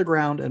 Just hit the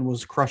ground and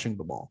was crushing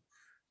the ball.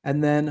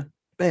 And then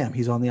bam,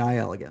 he's on the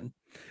IL again.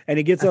 And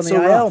he gets on the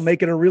IL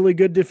making a really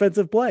good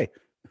defensive play.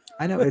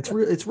 I know it's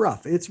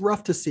rough. It's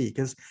rough to see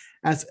because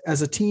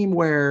as a team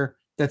where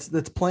that's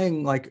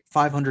playing like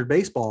 500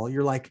 baseball,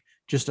 you're like,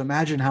 just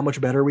imagine how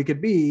much better we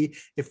could be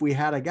if we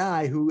had a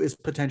guy who is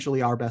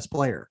potentially our best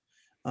player.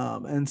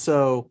 And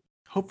so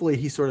hopefully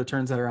he sort of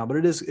turns that around, but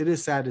it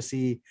is sad to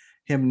see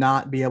him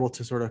not be able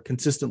to sort of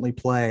consistently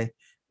play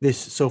this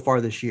so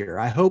far this year.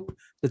 I hope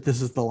that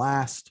this is the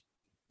last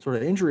sort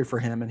of injury for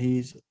him and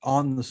he's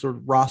on the sort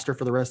of roster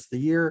for the rest of the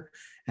year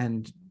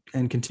and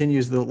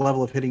continues the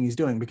level of hitting he's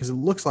doing, because it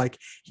looks like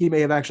he may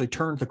have actually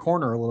turned the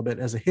corner a little bit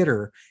as a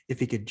hitter if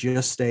he could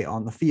just stay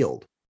on the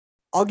field.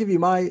 I'll give you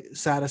my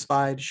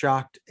satisfied,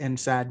 shocked, and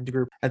saddened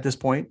group at this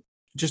point.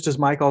 Just as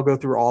Mike, I'll go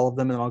through all of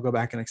them and I'll go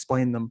back and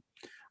explain them.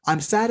 I'm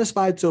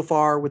satisfied so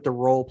far with the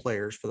role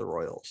players for the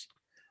Royals.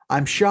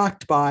 I'm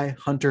shocked by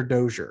Hunter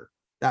Dozier.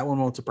 That one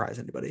won't surprise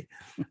anybody.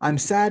 I'm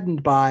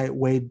saddened by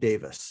Wade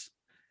Davis.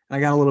 And I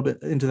got a little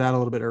bit into that a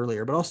little bit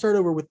earlier, but I'll start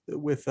over with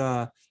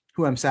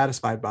who I'm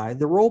satisfied by,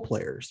 the role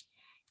players.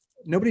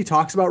 Nobody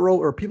talks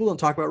about people don't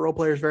talk about role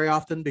players very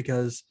often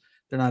because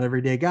they're not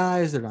everyday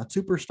guys. They're not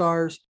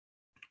superstars.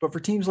 But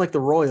for teams like the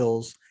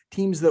Royals,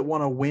 teams that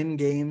want to win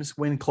games,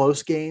 win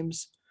close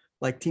games,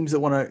 like teams that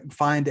want to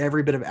find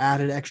every bit of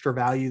added extra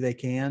value they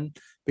can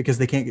because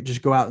they can't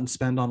just go out and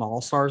spend on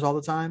all-stars all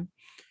the time,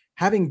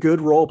 having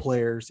good role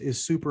players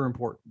is super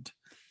important.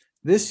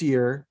 This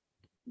year,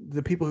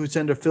 the people who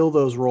tend to fill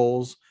those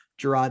roles,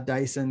 Jarrod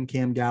Dyson,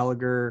 Cam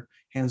Gallagher,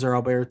 Hanser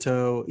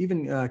Alberto,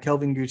 even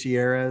Kelvin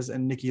Gutierrez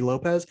and Nicky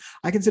Lopez.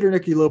 I consider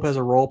Nicky Lopez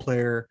a role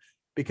player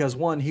because,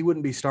 one, he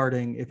wouldn't be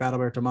starting if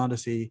Adalberto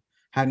Mondesi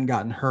hadn't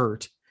gotten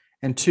hurt.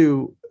 And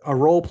two, a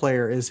role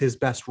player is his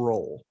best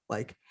role.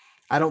 Like,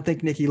 I don't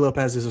think Nicky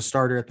Lopez is a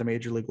starter at the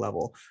major league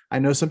level. I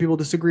know some people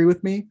disagree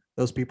with me.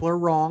 Those people are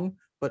wrong,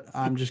 but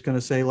I'm just going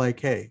to say like,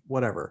 hey,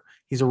 whatever.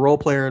 He's a role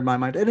player in my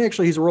mind. And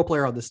actually he's a role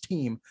player on this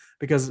team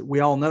because we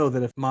all know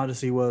that if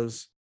Mondesi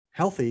was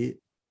healthy,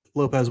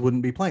 Lopez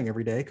wouldn't be playing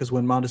every day because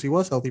when Mondesi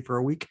was healthy for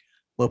a week,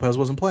 Lopez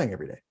wasn't playing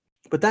every day.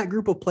 But that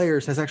group of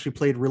players has actually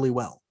played really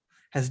well,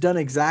 has done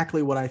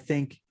exactly what I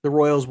think the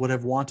Royals would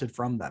have wanted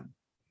from them.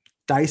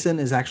 Dyson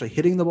is actually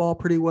hitting the ball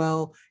pretty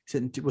well.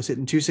 Was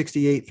hitting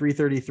 268,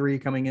 333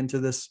 coming into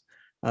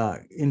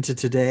into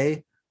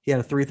today. He had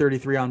a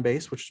 333 on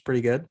base, which is pretty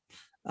good.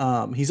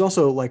 He's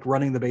also like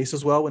running the base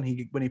as well when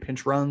he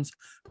pinch runs,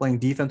 playing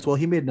defense well.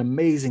 He made an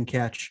amazing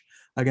catch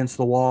against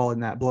the wall in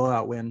that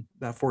blowout win,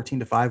 that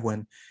 14-5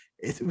 win.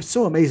 It was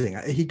so amazing.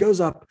 He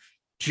goes up,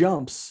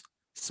 jumps,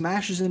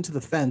 smashes into the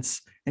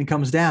fence, and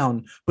comes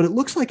down, but it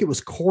looks like it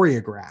was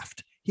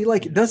choreographed. He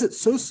like does it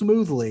so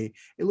smoothly.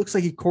 It looks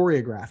like he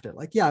choreographed it.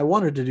 Like, yeah, I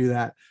wanted to do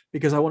that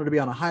because I wanted to be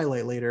on a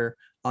highlight later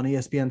on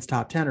ESPN's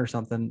top 10 or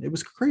something. It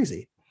was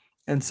crazy.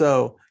 And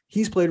so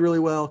he's played really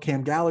well.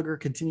 Cam Gallagher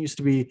continues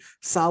to be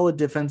solid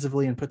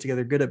defensively and put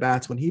together good at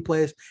bats when he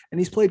plays. And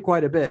he's played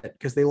quite a bit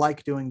because they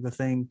like doing the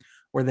thing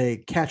where they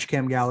catch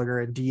Cam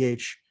Gallagher and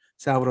DH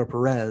Salvador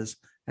Perez.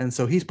 And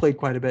so he's played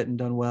quite a bit and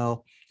done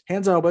well.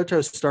 Hanser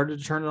Alberto started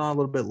to turn it on a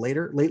little bit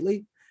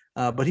lately,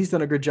 but he's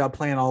done a good job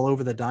playing all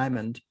over the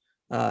diamond.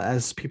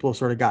 As people have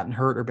sort of gotten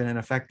hurt or been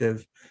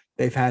ineffective,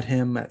 they've had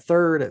him at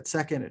third, at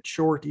second, at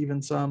short,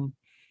 even some.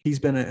 He's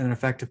been an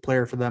effective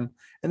player for them.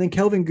 And then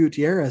Kelvin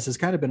Gutierrez has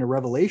kind of been a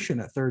revelation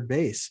at third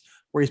base,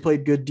 where he's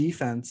played good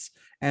defense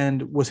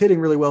and was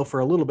hitting really well for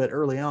a little bit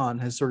early on,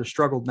 has sort of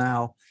struggled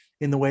now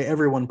in the way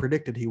everyone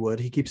predicted he would.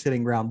 He keeps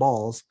hitting ground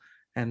balls,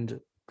 and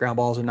ground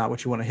balls are not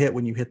what you want to hit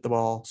when you hit the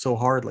ball so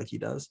hard like he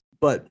does.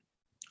 But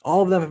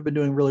all of them have been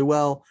doing really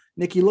well.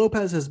 Nicky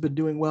Lopez has been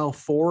doing well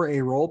for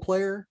a role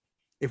player.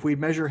 If we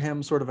measure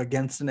him sort of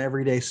against an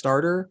everyday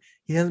starter,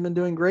 he hasn't been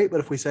doing great.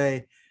 But if we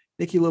say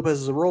Nicky Lopez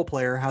is a role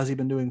player, how's he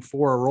been doing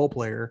for a role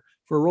player?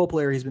 For a role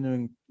player, he's been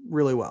doing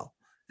really well.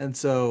 And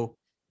so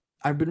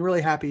I've been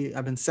really happy.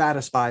 I've been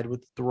satisfied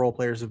with the role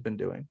players have been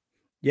doing.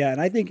 Yeah. And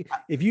I think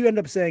if you end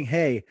up saying,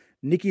 hey,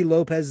 Nicky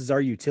Lopez is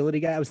our utility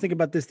guy. I was thinking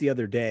about this the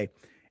other day.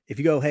 If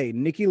you go, hey,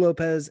 Nicky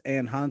Lopez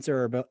and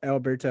Hanser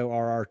Alberto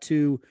are our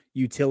two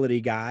utility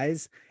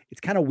guys,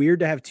 it's kind of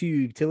weird to have two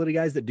utility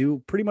guys that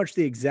do pretty much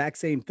the exact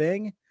same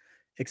thing,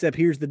 except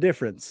here's the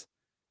difference.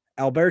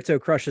 Alberto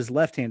crushes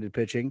left-handed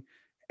pitching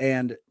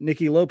and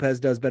Nicky Lopez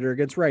does better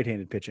against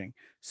right-handed pitching.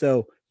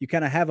 So you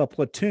kind of have a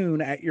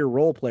platoon at your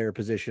role player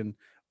position,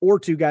 or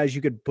two guys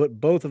you could put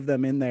both of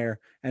them in there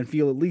and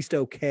feel at least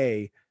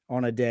okay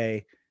on a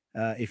day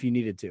if you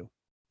needed to.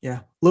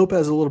 Yeah.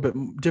 Lopez is a little bit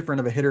different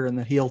of a hitter in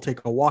that he'll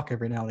take a walk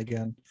every now and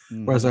again,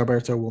 whereas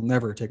Alberto will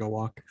never take a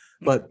walk.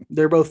 But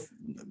they're both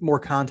more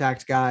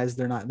contact guys.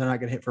 They're not going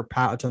to hit for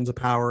tons of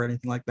power or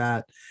anything like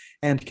that,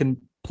 and can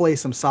play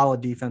some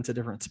solid defense at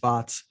different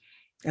spots.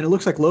 And it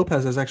looks like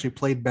Lopez has actually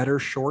played better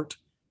short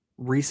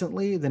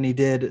recently than he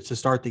did to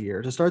start the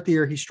year. To start the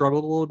year, he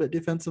struggled a little bit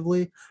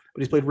defensively, but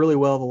he's played really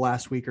well the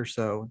last week or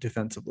so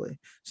defensively.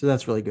 So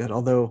that's really good.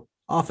 Although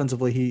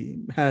offensively,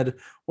 he had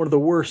one of the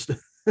worst.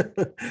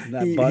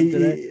 That bunt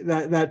today.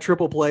 That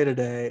triple play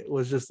today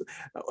was just.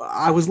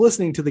 I was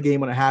listening to the game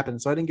when it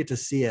happened, so I didn't get to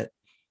see it.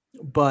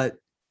 But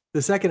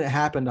the second it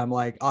happened, I'm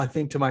like, I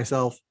think to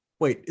myself,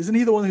 wait, isn't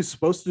he the one who's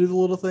supposed to do the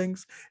little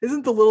things?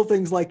 Isn't the little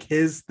things like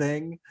his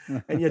thing?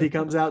 And yet he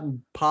comes out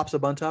and pops a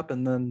bunt up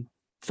and then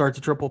starts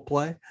a triple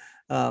play.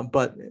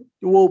 But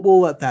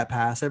we'll let that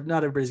pass.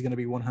 Not everybody's going to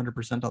be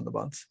 100% on the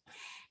bunts.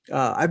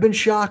 I've been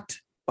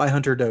shocked by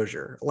Hunter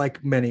Dozier,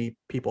 like many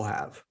people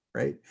have,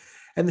 right?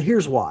 And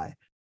here's why.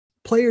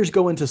 Players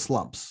go into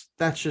slumps.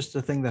 That's just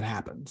a thing that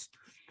happens.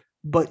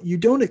 But you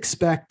don't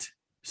expect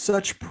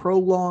such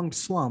prolonged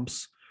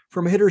slumps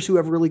from hitters who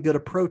have really good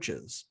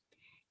approaches.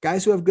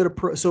 Guys who have good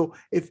approach. So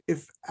if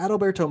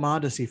Adalberto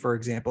Mondesi, for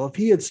example, if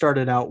he had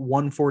started out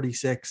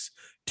 146,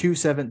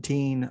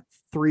 217,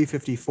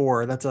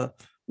 354, that's a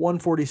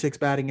 146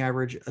 batting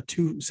average, a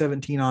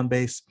 217 on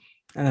base,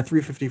 and a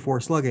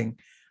 354 slugging,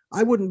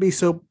 I wouldn't be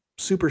so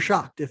super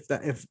shocked if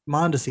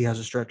Mondesi has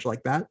a stretch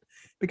like that,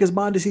 because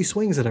Mondesi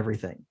swings at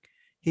everything.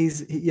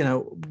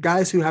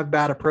 Guys who have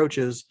bad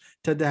approaches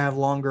tend to have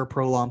longer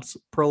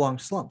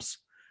prolonged slumps.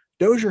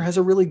 Dozier has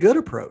a really good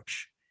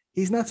approach.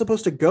 He's not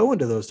supposed to go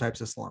into those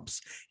types of slumps.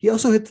 He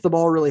also hits the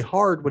ball really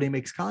hard when he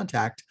makes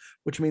contact,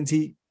 which means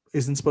he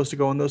isn't supposed to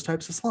go in those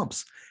types of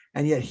slumps.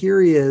 And yet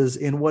here he is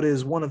in what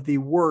is one of the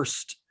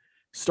worst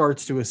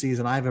starts to a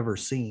season I've ever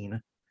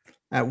seen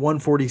at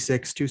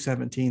 146,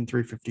 217,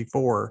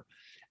 354,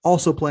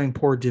 also playing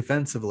poor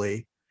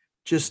defensively,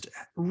 just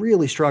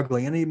really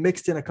struggling. And he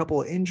mixed in a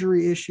couple of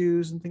injury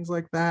issues and things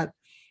like that.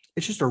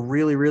 It's just a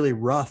really, really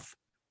rough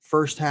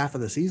first half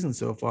of the season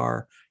so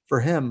far for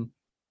him.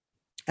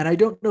 And I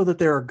don't know that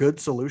there are good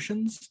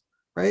solutions,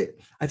 right?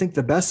 I think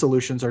the best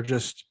solutions are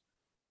just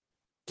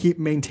keep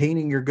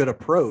maintaining your good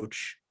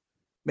approach,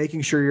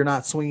 making sure you're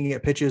not swinging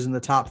at pitches in the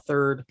top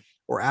third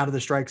or out of the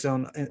strike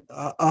zone,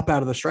 up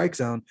out of the strike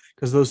zone,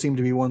 because those seem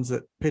to be ones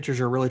that pitchers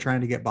are really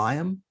trying to get by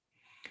him.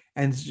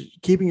 And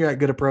keeping your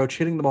good approach,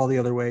 hitting the ball the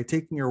other way,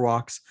 taking your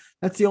walks.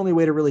 That's the only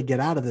way to really get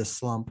out of this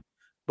slump.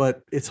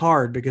 But it's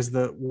hard because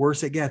the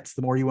worse it gets,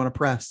 the more you want to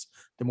press,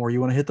 the more you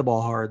want to hit the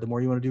ball hard, the more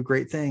you want to do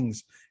great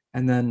things.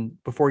 And then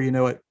before you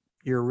know it,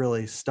 you're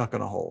really stuck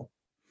in a hole.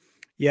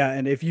 Yeah.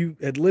 And if you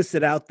had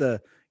listed out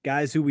the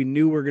guys who we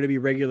knew were going to be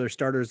regular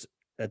starters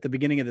at the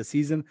beginning of the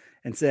season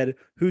and said,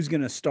 who's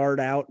going to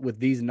start out with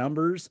these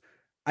numbers,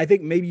 I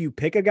think maybe you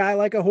pick a guy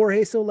like a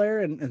Jorge Soler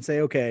and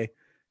say, okay,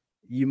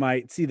 you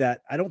might see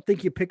that. I don't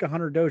think you pick a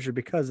Hunter Dozier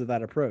because of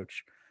that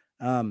approach.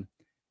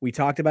 We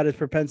talked about his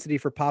propensity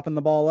for popping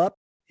the ball up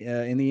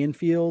in the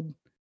infield.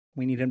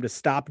 We need him to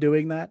stop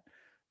doing that.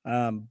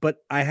 But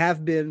I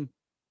have been,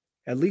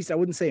 at least I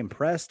wouldn't say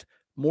impressed,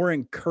 more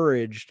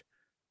encouraged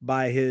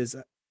by his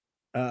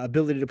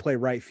ability to play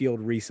right field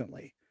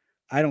recently.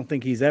 I don't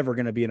think he's ever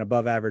going to be an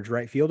above average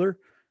right fielder,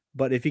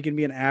 but if he can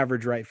be an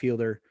average right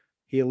fielder,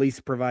 he at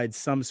least provides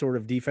some sort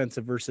of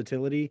defensive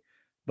versatility.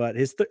 But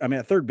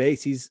at third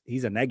base,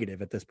 he's a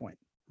negative at this point.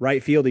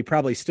 Right field, he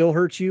probably still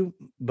hurts you,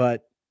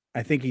 but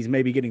I think he's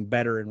maybe getting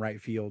better in right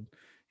field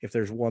if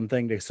there's one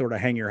thing to sort of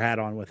hang your hat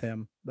on with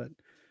him. But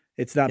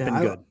it's not been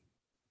good.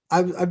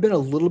 I've been a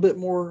little bit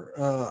more.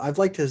 I've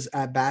liked his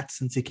at bats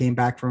since he came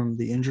back from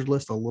the injured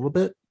list a little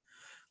bit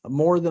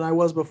more than I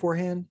was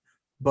beforehand.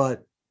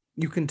 But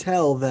you can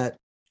tell that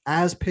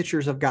as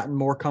pitchers have gotten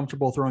more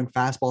comfortable throwing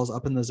fastballs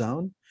up in the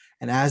zone,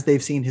 and as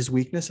they've seen his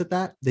weakness at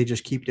that, they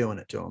just keep doing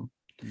it to him.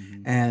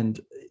 Mm-hmm. And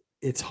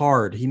it's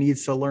hard. He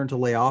needs to learn to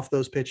lay off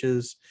those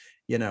pitches.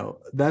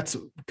 That's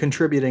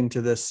contributing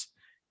to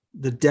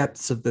the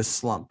depths of this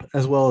slump,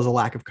 as well as a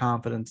lack of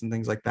confidence and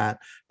things like that,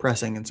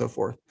 pressing and so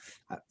forth.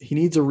 He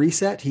needs a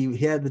reset. He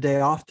had the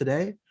day off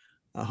today.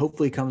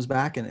 Hopefully he comes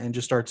back and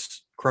just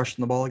starts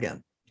crushing the ball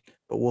again,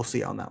 but we'll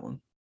see on that one.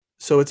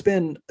 So it's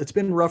been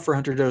rough for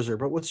Hunter Dozier,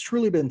 but what's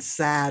truly been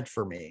sad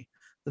for me,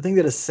 the thing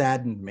that has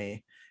saddened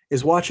me,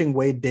 is watching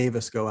Wade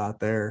Davis go out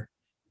there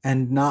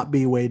and not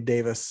be Wade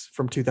Davis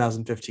from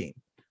 2015,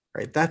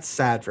 right? That's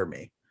sad for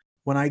me.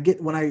 When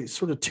I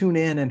sort of tune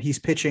in and he's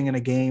pitching in a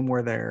game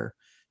where they're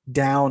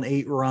down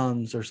 8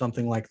 runs or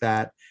something like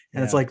that,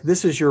 and it's like,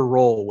 this is your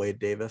role, Wade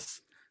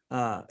Davis.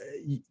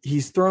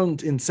 He's thrown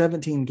in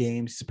 17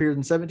 games, he's appeared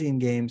in 17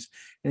 games,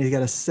 and he's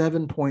got a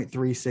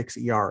 7.36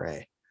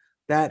 ERA.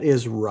 That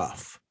is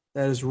rough.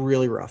 That is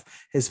really rough.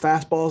 His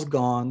fastball's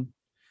gone.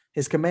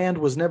 His command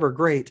was never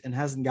great and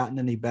hasn't gotten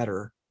any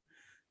better.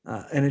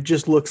 And it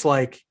just looks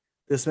like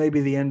this may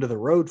be the end of the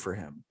road for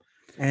him.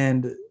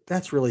 And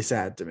that's really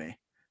sad to me,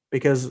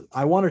 because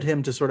I wanted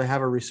him to sort of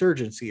have a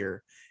resurgence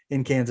here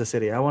in Kansas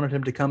City. I wanted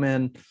him to come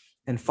in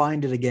and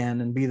find it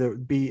again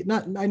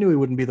and I knew he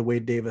wouldn't be the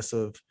Wade Davis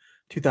of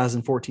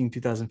 2014,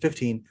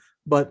 2015,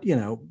 but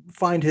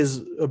find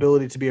his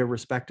ability to be a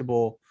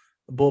respectable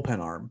bullpen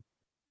arm.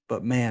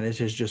 But man, it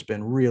has just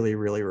been really,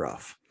 really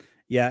rough.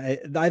 Yeah.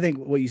 I think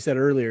what you said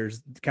earlier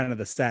is kind of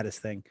the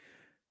saddest thing.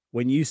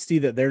 when you see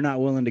that they're not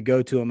willing to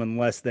go to him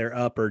unless they're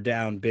up or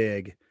down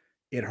big,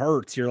 it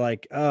hurts. You're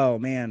like, oh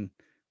man,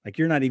 like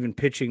you're not even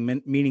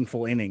pitching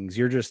meaningful innings.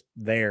 You're just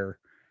there,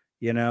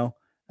 you know?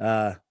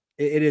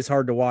 It is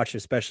hard to watch,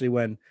 especially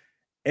when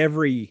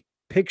every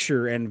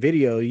picture and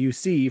video you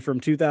see from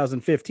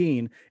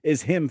 2015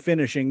 is him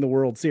finishing the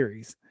World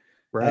Series.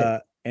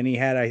 Right. And he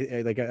had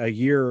a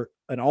year,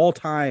 an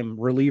all-time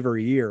reliever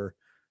year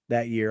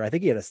that year. I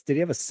think did he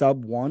have a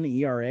sub 1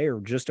 ERA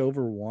or just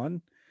over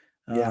 1?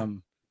 Yeah.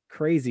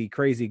 Crazy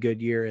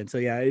good year. And so,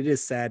 yeah, it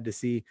is sad to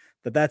see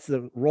that that's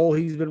the role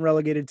he's been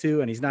relegated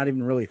to, and he's not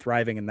even really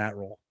thriving in that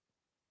role.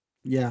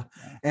 Yeah.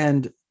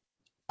 And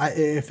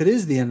if it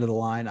is the end of the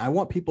line, I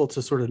want people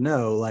to sort of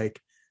know,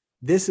 like,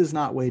 this is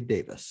not Wade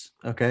Davis.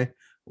 Okay.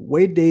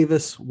 Wade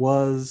Davis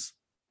was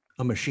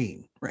a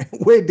machine, right?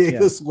 Wade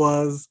Davis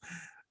was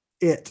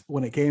it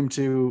when it came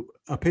to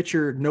a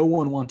pitcher no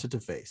one wanted to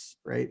face,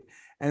 right?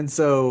 And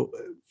so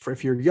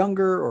if you're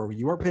younger or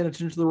you weren't paying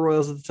attention to the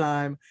Royals at the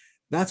time,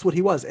 that's what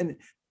he was.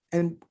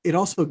 And it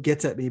also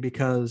gets at me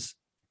because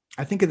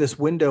I think of this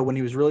window when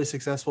he was really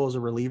successful as a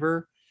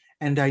reliever.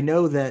 And I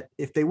know that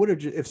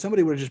if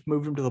somebody would have just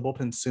moved him to the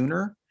bullpen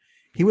sooner,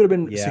 he would have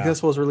been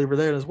successful as a reliever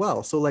there as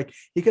well. So like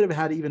he could have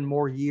had even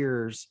more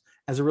years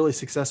as a really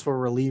successful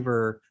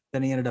reliever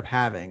than he ended up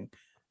having.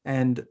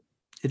 And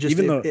it just,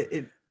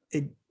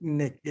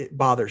 it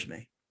bothers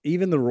me.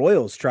 Even the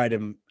Royals tried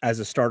him as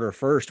a starter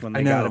first when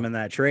they got him in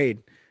that trade.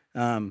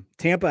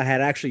 Tampa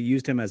had actually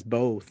used him as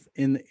both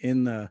in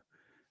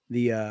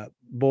the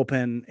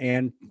bullpen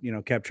and,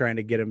 kept trying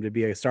to get him to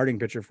be a starting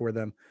pitcher for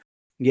them.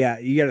 Yeah.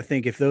 You got to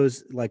think if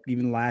those, like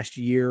even last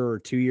year or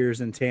 2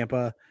 years in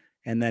Tampa,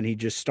 and then he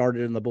just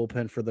started in the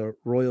bullpen for the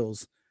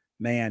Royals,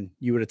 man,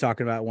 you would have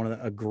talked about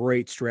a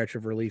great stretch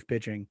of relief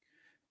pitching.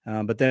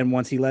 But then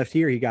once he left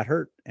here, he got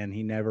hurt and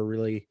he never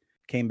really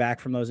came back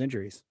from those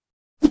injuries.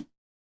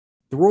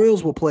 The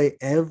Royals will play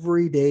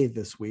every day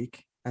this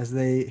week as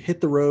they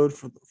hit the road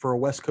for a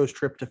West Coast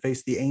trip to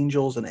face the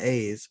Angels and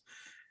A's.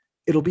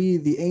 It'll be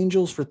the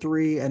Angels for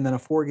 3 and then a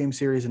 4-game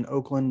series in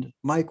Oakland.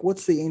 Mike,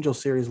 what's the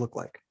Angels series look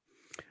like?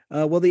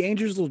 Well, the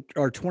Angels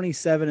are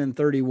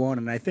 27-31.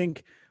 And I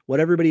think what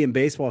everybody in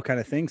baseball kind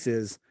of thinks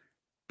is,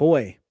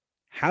 boy,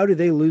 how do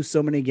they lose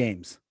so many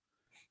games?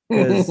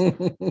 Because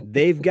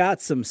they've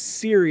got some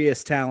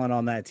serious talent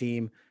on that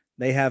team.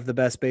 They have the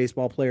best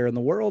baseball player in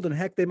the world, and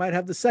heck, they might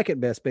have the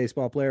second best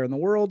baseball player in the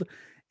world.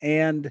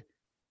 And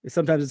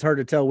sometimes it's hard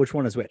to tell which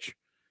one is which.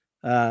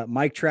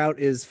 Mike Trout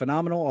is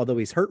phenomenal, although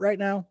he's hurt right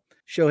now.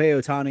 Shohei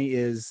Ohtani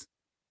is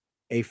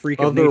a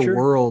freak of nature.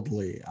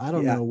 Otherworldly. I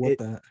don't know what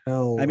the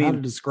hell, how to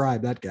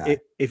describe that guy.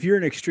 If you're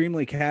an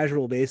extremely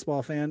casual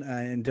baseball fan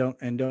and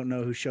don't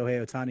know who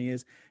Shohei Ohtani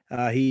is,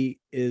 he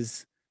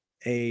is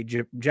a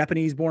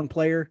Japanese-born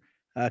player.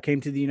 Came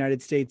to the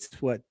United States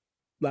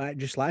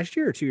just last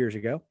year or 2 years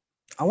ago.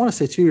 I want to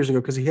say 2 years ago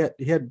because he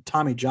had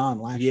Tommy John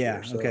last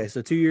year. So. Okay,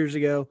 so 2 years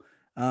ago,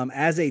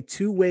 as a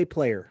two-way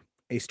player,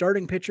 a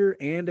starting pitcher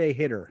and a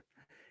hitter,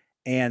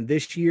 and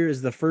this year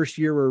is the first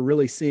year we're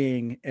really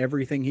seeing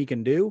everything he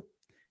can do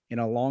in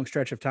a long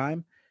stretch of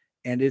time,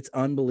 and it's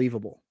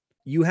unbelievable.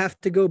 You have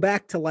to go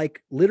back to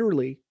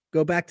literally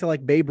go back to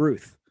Babe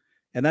Ruth,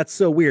 and that's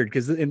so weird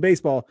because in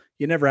baseball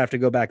you never have to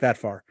go back that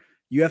far.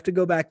 You have to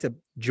go back to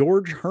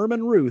George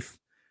Herman Ruth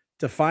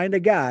to find a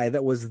guy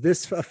that was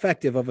this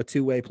effective of a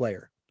two-way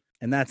player.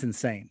 And that's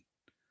insane.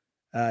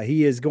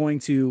 He is going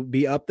to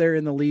be up there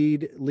in the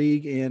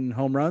league in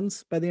home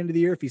runs by the end of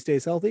the year if he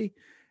stays healthy.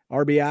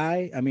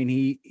 RBI, I mean,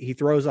 he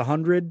throws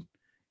 100.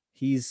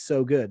 He's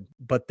so good.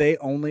 But they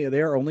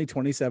are only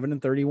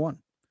 27-31.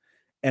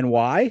 And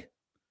why?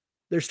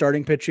 Their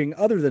starting pitching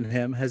other than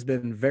him has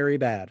been very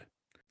bad.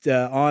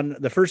 On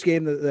the first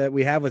game that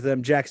we have with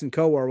them, Jackson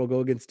Kowar will go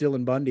against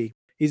Dylan Bundy.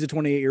 He's a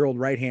 28-year-old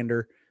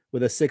right-hander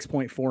with a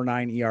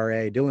 6.49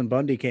 ERA. Dylan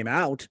Bundy came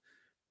out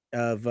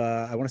of,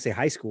 I want to say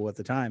high school at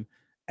the time,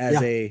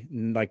 as a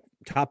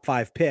top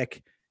 5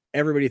 pick.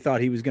 Everybody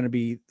thought he was going to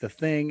be the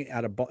thing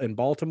in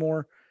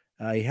Baltimore.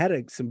 He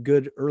had some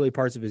good early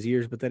parts of his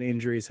years, but then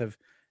injuries have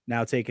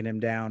now taken him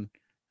down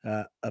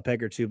a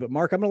peg or two. But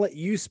Mark, I'm going to let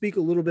you speak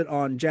a little bit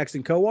on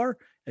Jackson Kowar,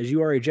 as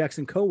you are a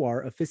Jackson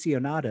Kowar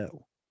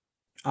aficionado.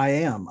 I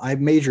am. I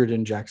majored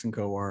in Jackson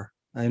Kowar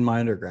in my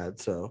undergrad.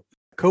 So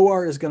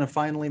Kowar is going to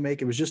finally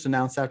it was just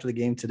announced after the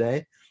game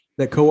today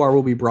that Kowar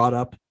will be brought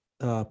up,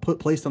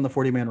 placed on the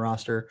 40-man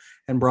roster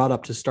and brought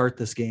up to start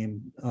this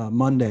game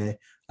Monday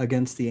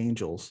against the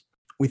Angels.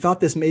 We thought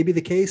this may be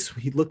the case.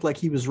 He looked like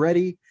he was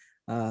ready,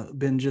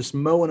 been just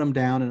mowing them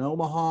down in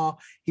Omaha.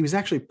 He was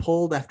actually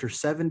pulled after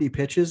 70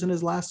 pitches in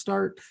his last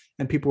start.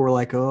 And people were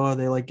like, oh, are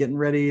they getting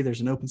ready?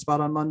 There's an open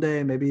spot on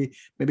Monday. Maybe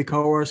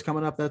Kowar is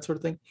coming up, that sort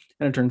of thing.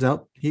 And it turns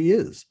out he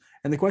is.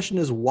 And the question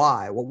is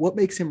why? Well, what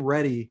makes him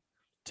ready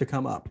to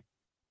come up?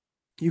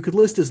 You could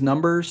list his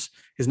numbers.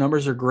 His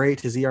numbers are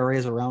great. His ERA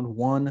is around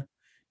 1.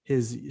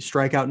 His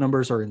strikeout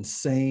numbers are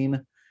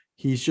insane.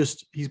 He's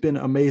been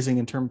amazing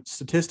in terms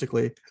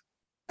statistically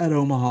at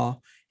Omaha.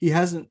 He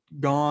hasn't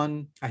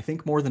gone, I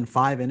think, more than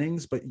 5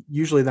 innings, but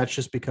usually that's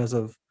just because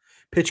of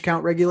pitch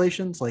count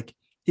regulations. Like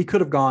he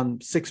could have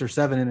gone 6 or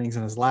 7 innings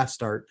in his last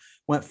start,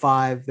 went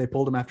 5. They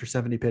pulled him after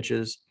 70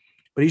 pitches,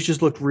 but he's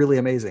just looked really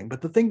amazing.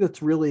 But the thing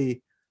that's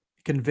really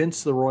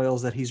convinced the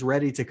Royals that he's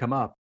ready to come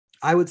up,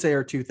 I would say,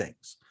 are 2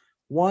 things.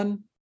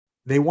 One,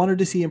 they wanted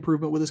to see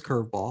improvement with his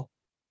curveball.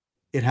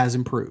 It has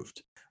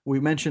improved. We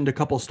mentioned a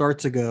couple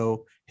starts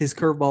ago, his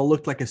curveball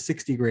looked like a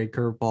 60 grade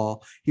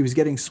curveball. He was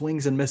getting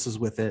swings and misses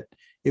with it.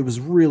 It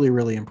was really,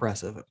 really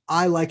impressive.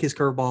 I like his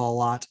curveball a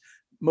lot,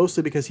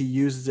 mostly because he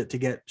uses it to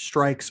get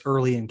strikes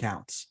early in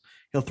counts.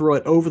 He'll throw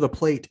it over the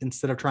plate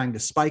instead of trying to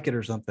spike it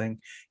or something,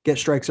 get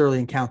strikes early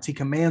in counts. He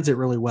commands it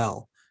really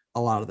well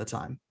a lot of the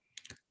time.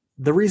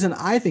 The reason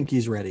I think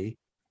he's ready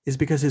is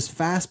because his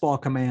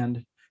fastball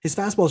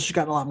has just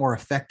gotten a lot more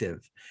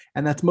effective.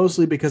 And that's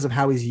mostly because of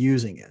how he's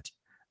using it.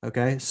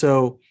 Okay.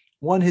 So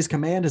one, his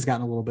command has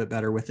gotten a little bit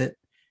better with it.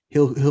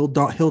 He'll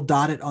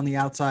dot it on the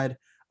outside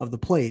of the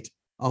plate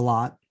a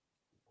lot.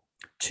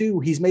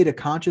 2, he's made a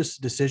conscious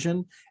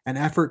decision, an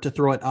effort to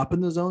throw it up in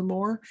the zone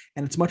more.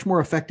 And it's much more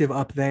effective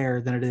up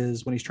there than it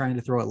is when he's trying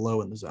to throw it low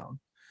in the zone.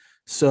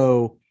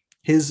 So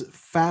his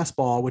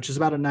fastball, which is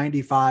about a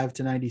 95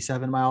 to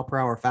 97 mile per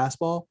hour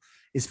fastball,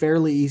 is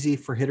fairly easy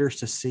for hitters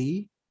to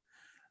see.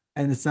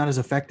 And it's not as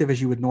effective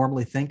as you would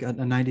normally think a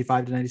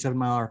 95 to 97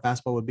 mile hour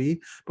fastball would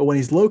be. But when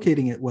he's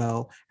locating it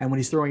well, and when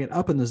he's throwing it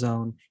up in the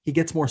zone, he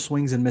gets more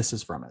swings and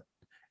misses from it.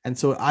 And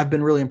so I've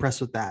been really impressed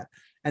with that.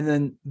 And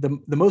then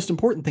the most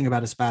important thing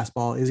about his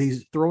fastball is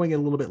he's throwing it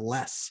a little bit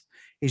less.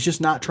 He's just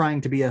not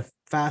trying to be a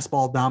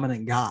fastball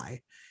dominant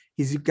guy.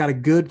 He's got a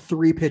good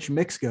 3-pitch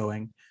mix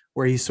going,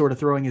 where he's sort of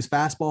throwing his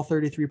fastball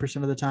 33%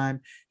 of the time,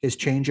 his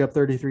changeup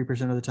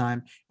 33% of the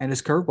time, and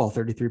his curveball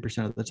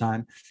 33% of the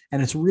time.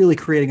 And it's really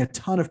creating a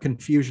ton of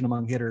confusion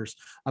among hitters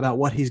about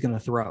what he's going to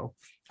throw.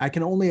 I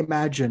can only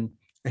imagine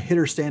a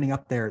hitter standing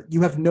up there.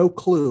 You have no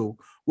clue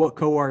what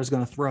Kowar is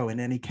going to throw in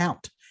any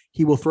count.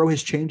 He will throw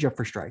his changeup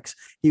for strikes.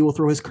 He will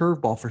throw his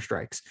curveball for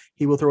strikes.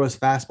 He will throw his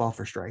fastball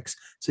for strikes.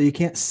 So you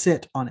can't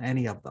sit on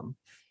any of them.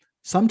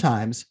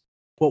 Sometimes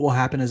what will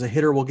happen is a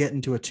hitter will get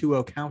into a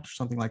 2-0 count or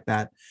something like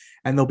that,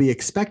 and they'll be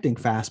expecting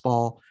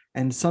fastball.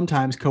 And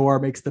sometimes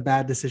Kowar makes the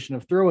bad decision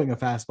of throwing a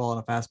fastball in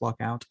a fastball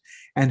count,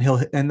 and they'll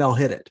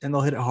hit it, and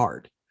they'll hit it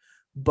hard.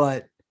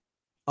 But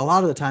a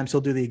lot of the times he'll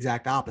do the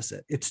exact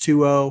opposite. It's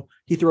 2-0.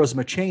 He throws him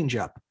a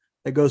changeup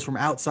that goes from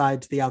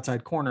outside to the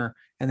outside corner,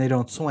 and they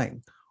don't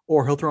swing.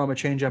 Or he'll throw him a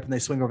changeup and they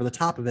swing over the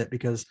top of it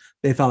because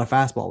they thought a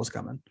fastball was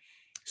coming.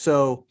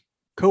 So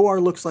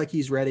Kowar looks like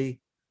he's ready.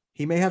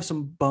 He may have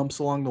some bumps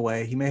along the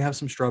way. He may have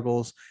some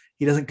struggles.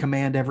 He doesn't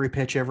command every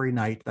pitch every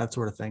night, that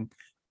sort of thing.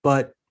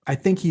 But I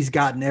think he's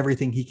gotten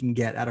everything he can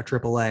get out of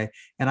AAA.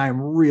 And I am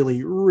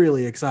really,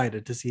 really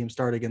excited to see him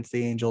start against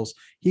the Angels.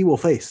 He will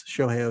face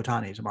Shohei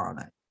Ohtani tomorrow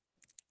night.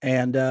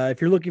 And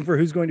if you're looking for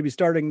who's going to be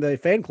starting the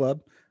fan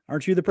club,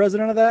 aren't you the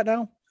president of that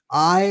now?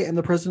 I am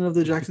the president of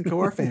the Jackson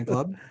Kowar fan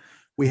club.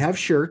 We have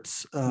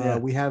shirts.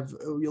 We have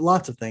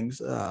lots of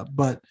things,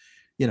 but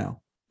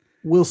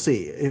we'll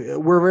see.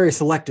 We're a very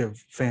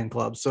selective fan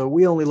club, so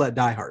we only let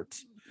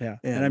diehards. Yeah,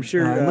 and I'm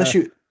sure I'm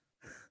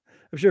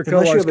sure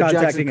Kowar's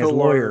contacting his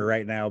lawyer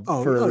right now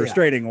for a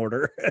restraining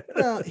order.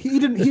 He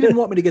didn't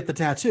want me to get the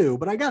tattoo,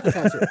 but I got the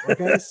tattoo.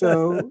 Okay,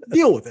 so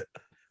deal with it.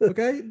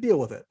 Okay, deal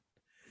with it.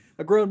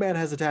 A grown man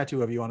has a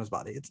tattoo of you on his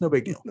body. It's no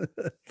big deal.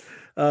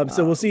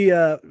 So we'll see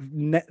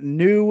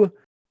new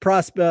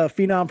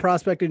phenom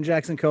prospect in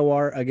Jackson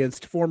Kowar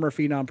against former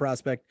phenom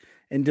prospect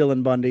in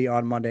Dylan Bundy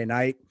on Monday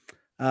night.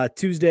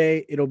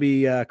 Tuesday, it'll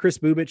be Chris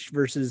Bubich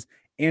versus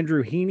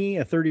Andrew Heaney,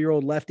 a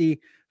 30-year-old lefty,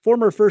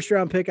 former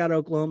first-round pick out of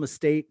Oklahoma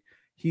State.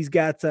 He's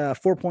got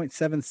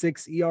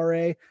 4.76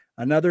 ERA,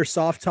 another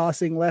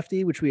soft-tossing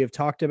lefty, which we have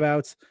talked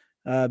about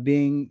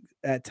being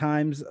at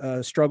times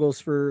struggles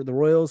for the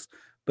Royals,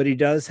 but he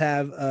does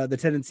have the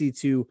tendency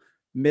to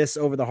miss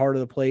over the heart of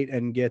the plate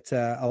and get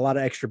a lot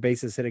of extra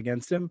bases hit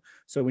against him.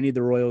 So we need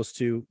the Royals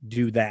to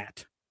do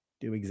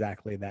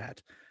exactly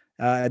that.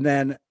 And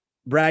then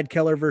Brad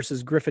Keller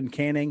versus Griffin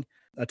Canning,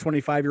 a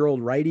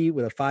 25-year-old righty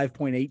with a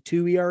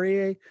 5.82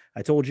 ERA.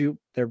 I told you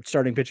their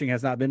starting pitching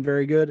has not been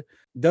very good.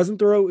 Doesn't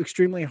throw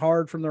extremely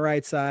hard from the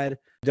right side.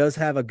 Does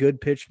have a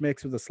good pitch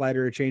mix with a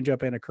slider, a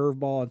changeup, and a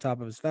curveball on top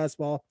of his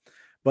fastball.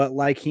 But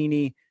like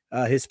Heaney,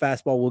 his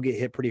fastball will get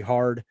hit pretty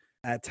hard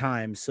at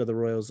times. So the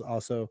Royals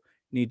also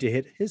need to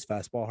hit his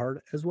fastball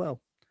hard as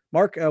well.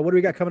 Mark, what do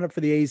we got coming up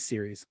for the A's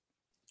series?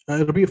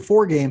 It'll be a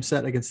 4-game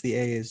set against the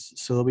A's.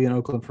 So they'll be in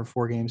Oakland for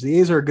 4 games. The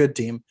A's are a good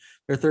team.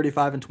 They're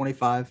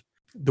 35-25.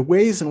 The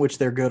ways in which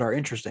they're good are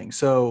interesting.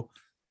 So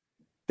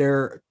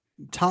they're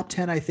top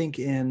 10, I think,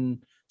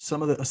 in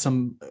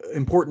some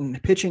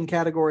important pitching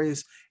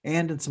categories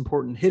and in some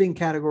important hitting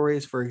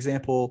categories. For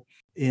example,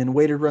 in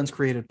weighted runs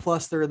created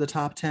plus, they're in the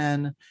top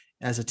 10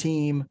 as a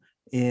team.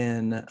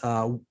 In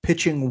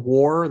pitching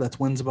WAR, that's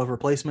wins above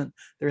replacement,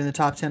 they're in the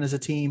top 10 as a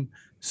team.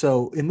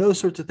 So in those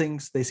sorts of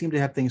things, they seem to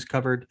have things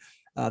covered.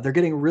 They're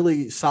getting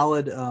really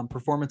solid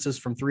performances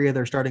from 3 of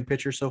their starting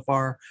pitchers so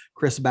far.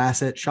 Chris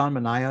Bassett, Sean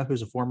Manaea,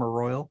 who's a former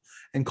Royal,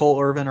 and Cole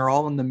Irvin are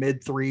all in the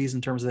mid 3s in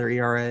terms of their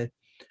ERA.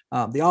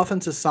 The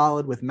offense is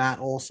solid with Matt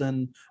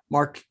Olson,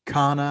 Mark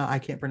Kana. I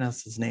can't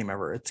pronounce his name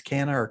ever. It's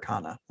Kana or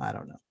Kana. I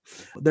don't know.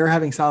 They're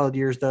having solid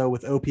years though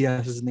with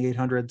OPSs in the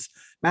 800s.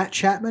 Matt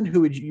Chapman,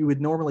 who you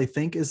would normally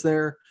think is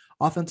their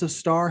offensive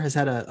star, has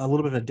had a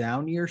little bit of a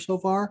down year so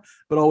far,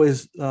 but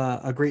always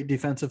a great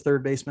defensive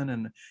third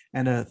baseman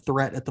and a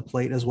threat at the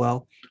plate as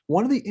well.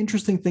 One of the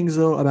interesting things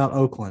though about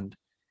Oakland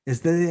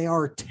is that they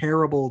are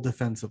terrible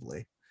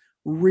defensively,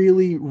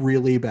 really,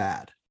 really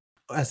bad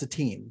as a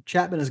team.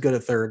 Chapman is good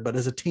at third, but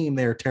as a team,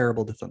 they are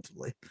terrible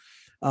defensively.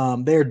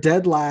 They are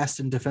dead last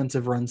in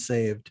defensive runs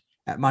saved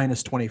at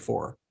minus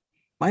 24.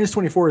 Minus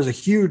 24 is a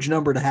huge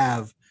number to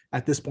have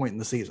at this point in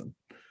the season.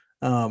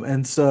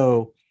 And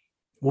so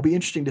will be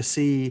interesting to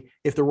see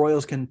if the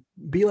Royals can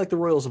be like the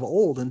Royals of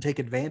old and take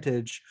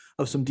advantage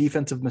of some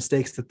defensive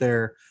mistakes that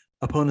their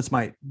opponents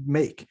might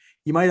make.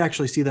 You might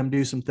actually see them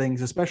do some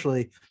things,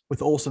 especially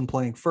with Olson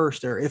playing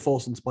first, or if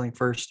Olson's playing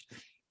first,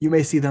 you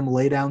may see them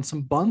lay down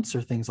some bunts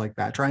or things like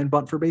that, try and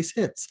bunt for base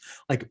hits,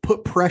 like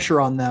put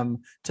pressure on them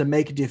to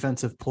make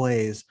defensive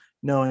plays,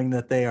 knowing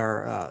that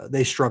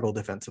they struggle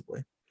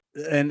defensively.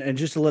 And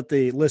just to let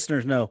the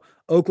listeners know,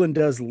 Oakland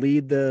does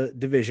lead the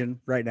division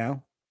right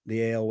now,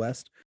 the AL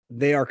West.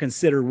 They are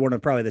considered one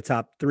of probably the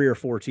top 3 or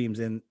 4 teams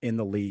in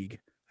the league,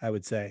 I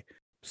would say.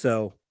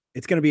 So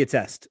it's going to be a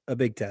test, a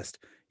big test.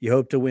 You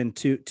hope to win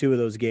two of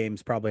those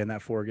games, probably in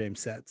that 4-game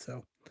set.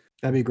 So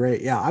that'd be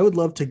great. Yeah, I would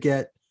love to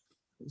get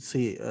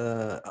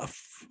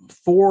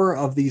 4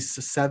 of these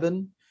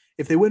 7.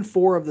 If they win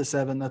 4 of the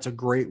 7, that's a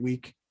great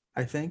week,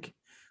 I think,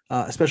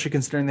 especially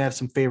considering they have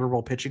some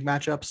favorable pitching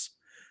matchups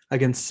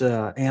against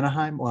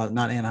Anaheim. Well,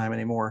 not Anaheim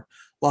anymore.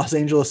 Los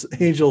Angeles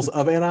Angels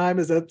of Anaheim.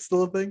 Is that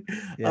still a thing?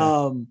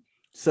 Yeah.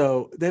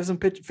 So they have some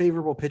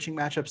favorable pitching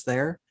matchups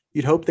there.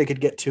 You'd hope they could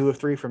get 2 of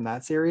 3 from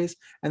that series.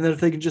 And then if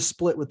they can just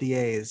split with the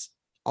A's,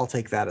 I'll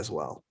take that as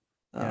well.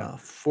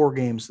 4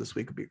 games this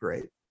week would be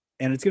great.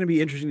 And it's going to be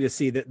interesting to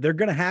see that they're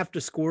going to have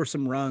to score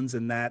some runs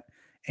in that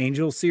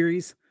Angels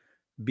series,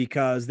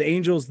 because the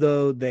Angels,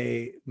 though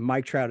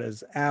Mike Trout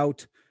is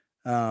out,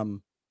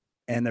 and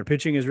their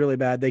pitching is really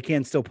bad, they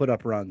can still put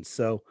up runs.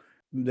 So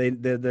we're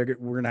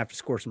going to have to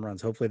score some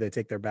runs. Hopefully they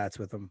take their bats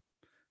with them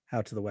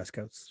out to the West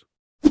Coast.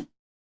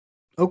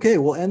 Okay,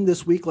 we'll end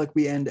this week like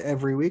we end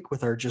every week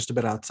with our Just a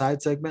Bit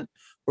Outside segment,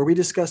 where we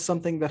discuss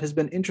something that has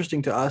been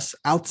interesting to us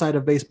outside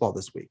of baseball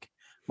this week.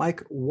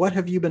 Mike, what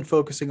have you been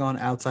focusing on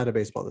outside of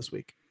baseball this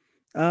week?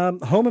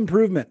 Home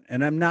improvement.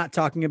 And I'm not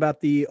talking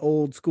about the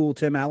old school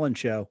Tim Allen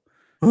show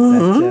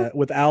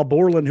with Al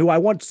Borland, who I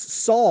once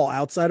saw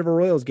outside of a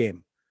Royals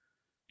game.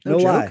 No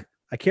lie.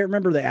 I can't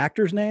remember the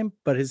actor's name,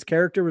 but his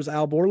character was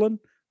Al Borland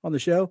on the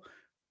show.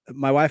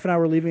 My wife and I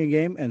were leaving a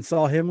game and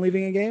saw him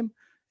leaving a game.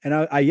 And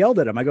I yelled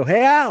at him. I go,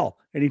 "Hey, Al."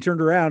 And he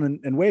turned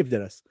around and waved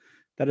at us.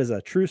 That is a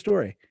true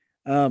story.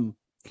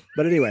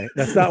 But anyway,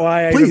 that's not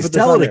why I please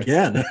tell it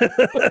again.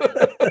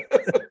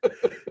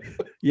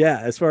 Yeah,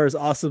 as far as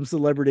awesome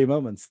celebrity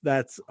moments,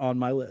 that's on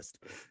my list.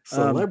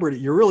 Celebrity,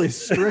 you're really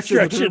stretching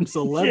the term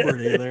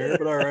celebrity there,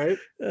 but all right.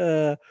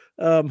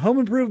 Home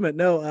improvement.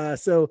 No,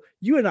 so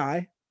you and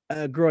I,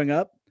 growing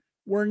up,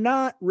 were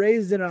not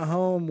raised in a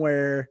home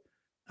where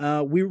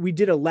we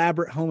did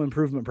elaborate home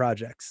improvement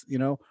projects. You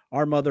know,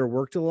 our mother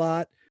worked a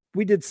lot.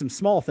 We did some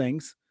small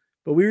things,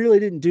 but we really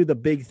didn't do the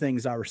big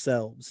things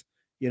ourselves,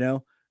 you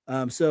know?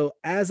 So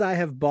as I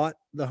have bought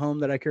the home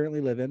that I currently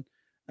live in,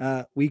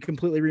 we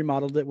completely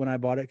remodeled it when I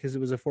bought it because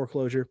it was a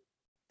foreclosure.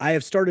 I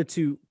have started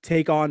to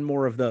take on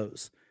more of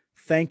those.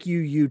 Thank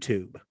you,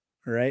 YouTube.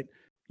 All right.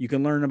 You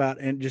can learn about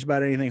just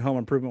about anything home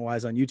improvement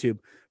wise on YouTube.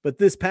 But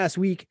this past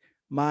week,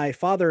 my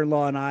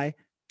father-in-law and I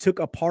took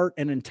apart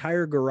an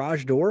entire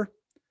garage door,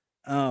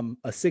 a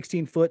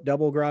 16-foot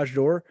double garage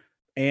door,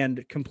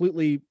 and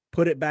completely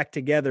put it back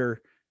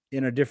together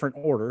in a different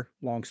order.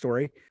 Long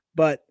story,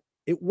 but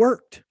it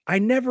worked. I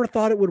never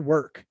thought it would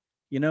work.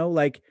 You know,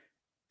 like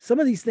some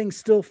of these things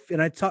still, and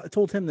I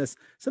told him this,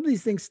 some of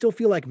these things still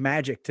feel like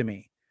magic to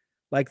me.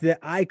 Like that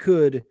I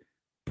could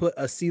put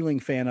a ceiling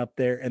fan up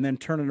there and then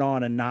turn it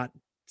on and not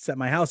set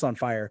my house on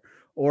fire,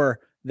 or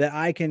that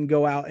I can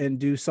go out and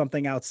do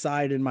something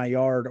outside in my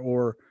yard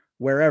or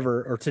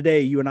wherever. Or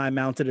today you and I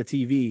mounted a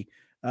TV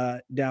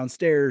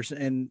downstairs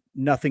and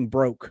nothing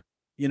broke.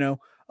 You know,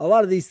 a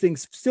lot of these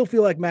things still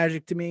feel like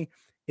magic to me.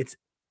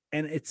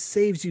 And it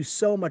saves you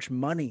so much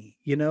money,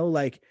 you know,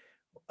 like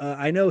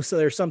I know. So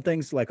there's some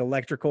things like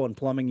electrical and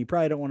plumbing you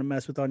probably don't want to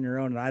mess with on your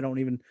own. And I don't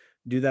even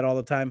do that all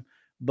the time.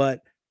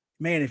 But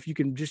man, if you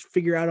can just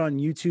figure out on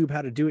YouTube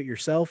how to do it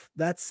yourself,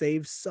 that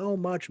saves so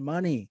much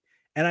money.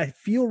 And I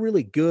feel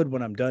really good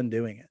when I'm done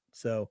doing it.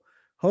 So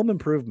home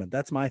improvement,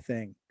 that's my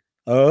thing.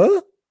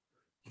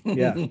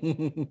 Yeah,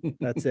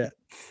 that's it.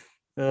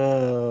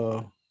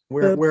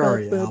 Where are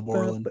you, Al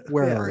Borland?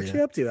 Where are you? What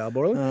you up to, Al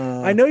Borland?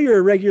 I know you're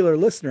a regular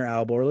listener,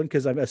 Al Borland,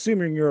 because I'm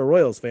assuming you're a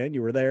Royals fan.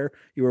 You were there.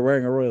 You were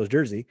wearing a Royals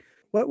jersey.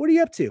 What are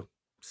you up to?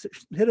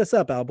 Hit us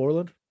up, Al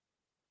Borland.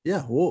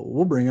 Yeah,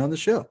 we'll bring you on the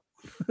show.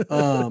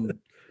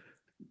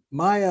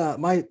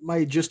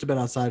 My just about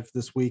outside for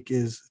this week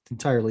is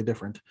entirely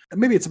different.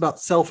 Maybe it's about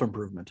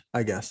self-improvement,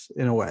 I guess,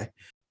 in a way.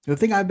 The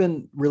thing I've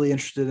been really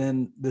interested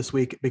in this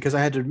week, because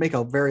I had to make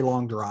a very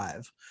long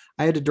drive.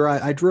 I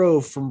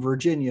drove from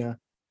Virginia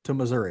to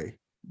Missouri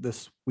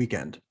this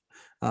weekend.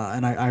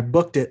 And I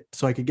booked it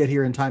so I could get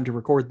here in time to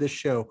record this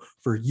show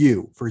for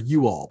you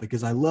all,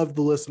 because I love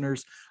the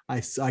listeners. I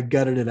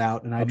gutted it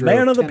out, and I drove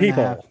man of the 10 and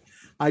a half- people.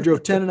 I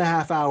drove 10 and a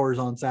half hours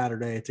on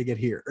Saturday to get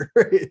here.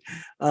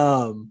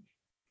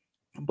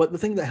 But the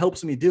thing that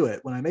helps me do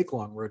it when I make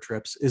long road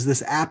trips is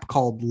this app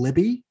called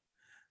Libby.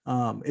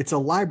 It's a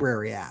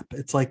library app.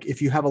 It's like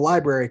if you have a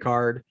library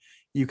card,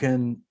 you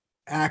can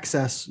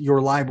access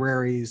your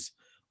library's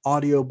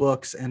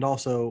audiobooks and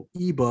also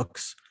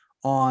ebooks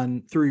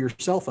on through your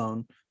cell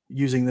phone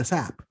using this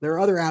app. There are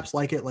other apps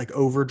like it, like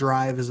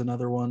Overdrive is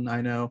another one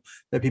I know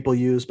that people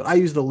use, but I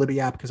use the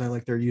Libby app because I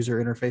like their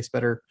user interface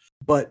better.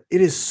 But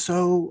it is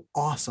so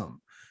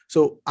awesome.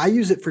 So I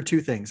use it for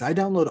two things. I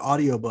download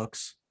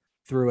audiobooks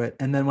through it,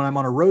 and then when I'm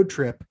on a road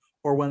trip,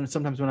 or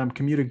sometimes when I'm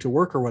commuting to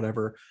work or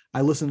whatever,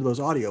 I listen to those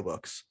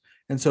audiobooks.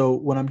 And so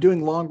when I'm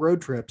doing long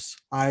road trips,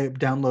 I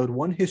download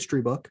one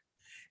history book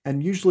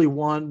and usually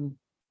one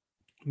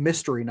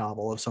mystery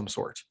novel of some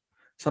sort.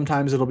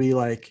 Sometimes it'll be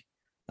like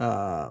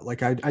I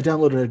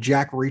downloaded a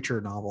Jack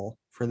Reacher novel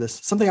for this,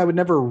 something I would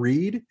never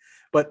read,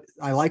 but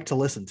I like to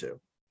listen to.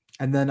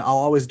 And then I'll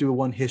always do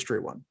one history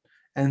one.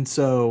 And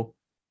so,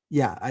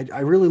 yeah, I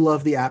really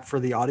love the app for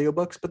the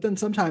audiobooks, but then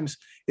sometimes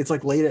it's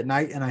like late at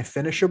night and I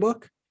finish a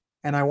book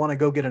and I want to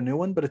go get a new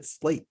one, but it's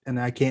late and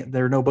I can't,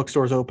 there are no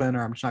bookstores open,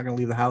 or I'm just not going to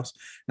leave the house.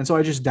 And so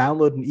I just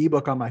download an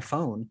ebook on my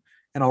phone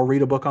and I'll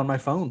read a book on my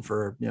phone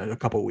for, a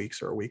couple of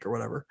weeks or a week or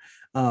whatever.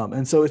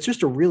 And so it's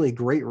just a really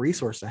great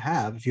resource to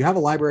have. If you have a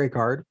library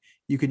card,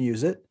 you can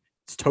use it.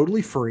 It's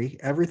totally free.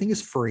 Everything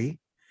is free.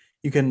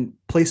 You can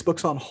place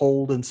books on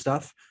hold and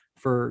stuff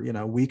for,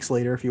 weeks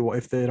later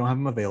if they don't have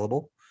them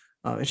available.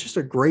 It's just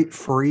a great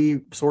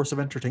free source of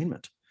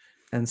entertainment.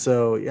 And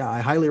so, yeah,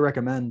 I highly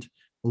recommend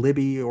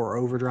Libby or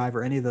Overdrive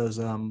or any of those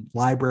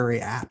library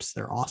apps.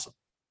 They're awesome.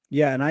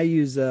 Yeah, and I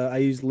use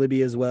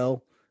Libby as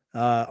well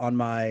on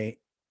my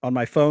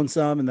phone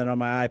some, and then on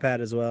my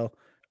iPad as well.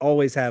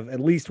 Always have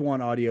at least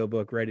one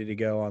audiobook ready to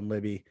go on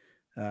Libby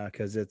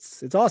because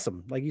it's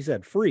awesome. Like you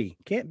said, free.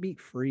 Can't beat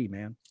free,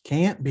 man.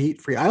 Can't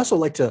beat free. I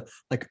also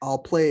I'll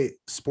play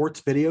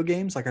sports video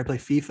games. Like I play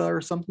FIFA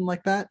or something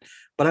like that.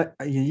 But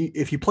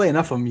if you play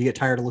enough of them, you get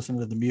tired of listening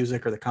to the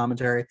music or the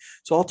commentary.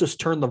 So I'll just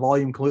turn the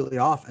volume completely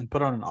off and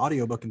put on an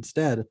audiobook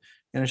instead.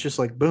 And it's just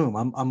like, boom,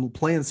 I'm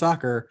playing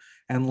soccer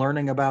and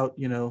learning about,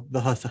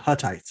 the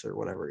Hittites or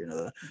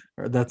whatever,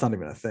 or that's not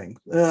even a thing.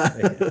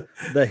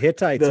 The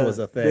Hittites was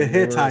a thing. The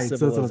Hittites,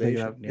 that's what I'm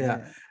thinking of.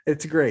 Yeah.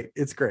 It's great.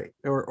 It's great.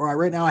 Or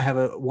right now I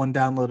have one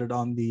downloaded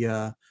on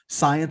the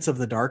Science of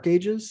the Dark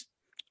Ages.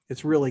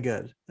 It's really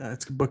good.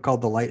 It's a book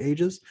called The Light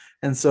Ages.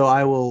 And so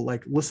I will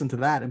listen to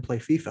that and play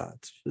FIFA.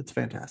 It's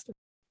fantastic.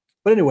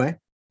 But anyway,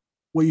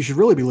 what you should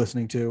really be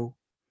listening to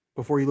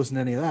before you listen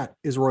to any of that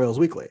is Royals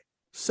Weekly.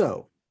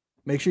 So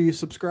make sure you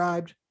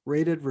subscribed,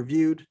 rated,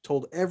 reviewed,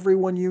 told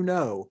everyone you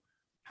know,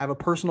 have a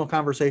personal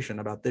conversation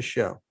about this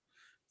show.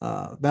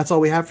 That's all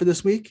we have for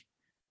this week.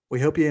 We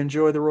hope you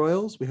enjoy the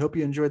Royals. We hope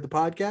you enjoyed the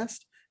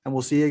podcast, and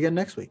we'll see you again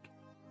next week.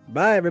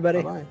 Bye,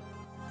 everybody. Bye-bye.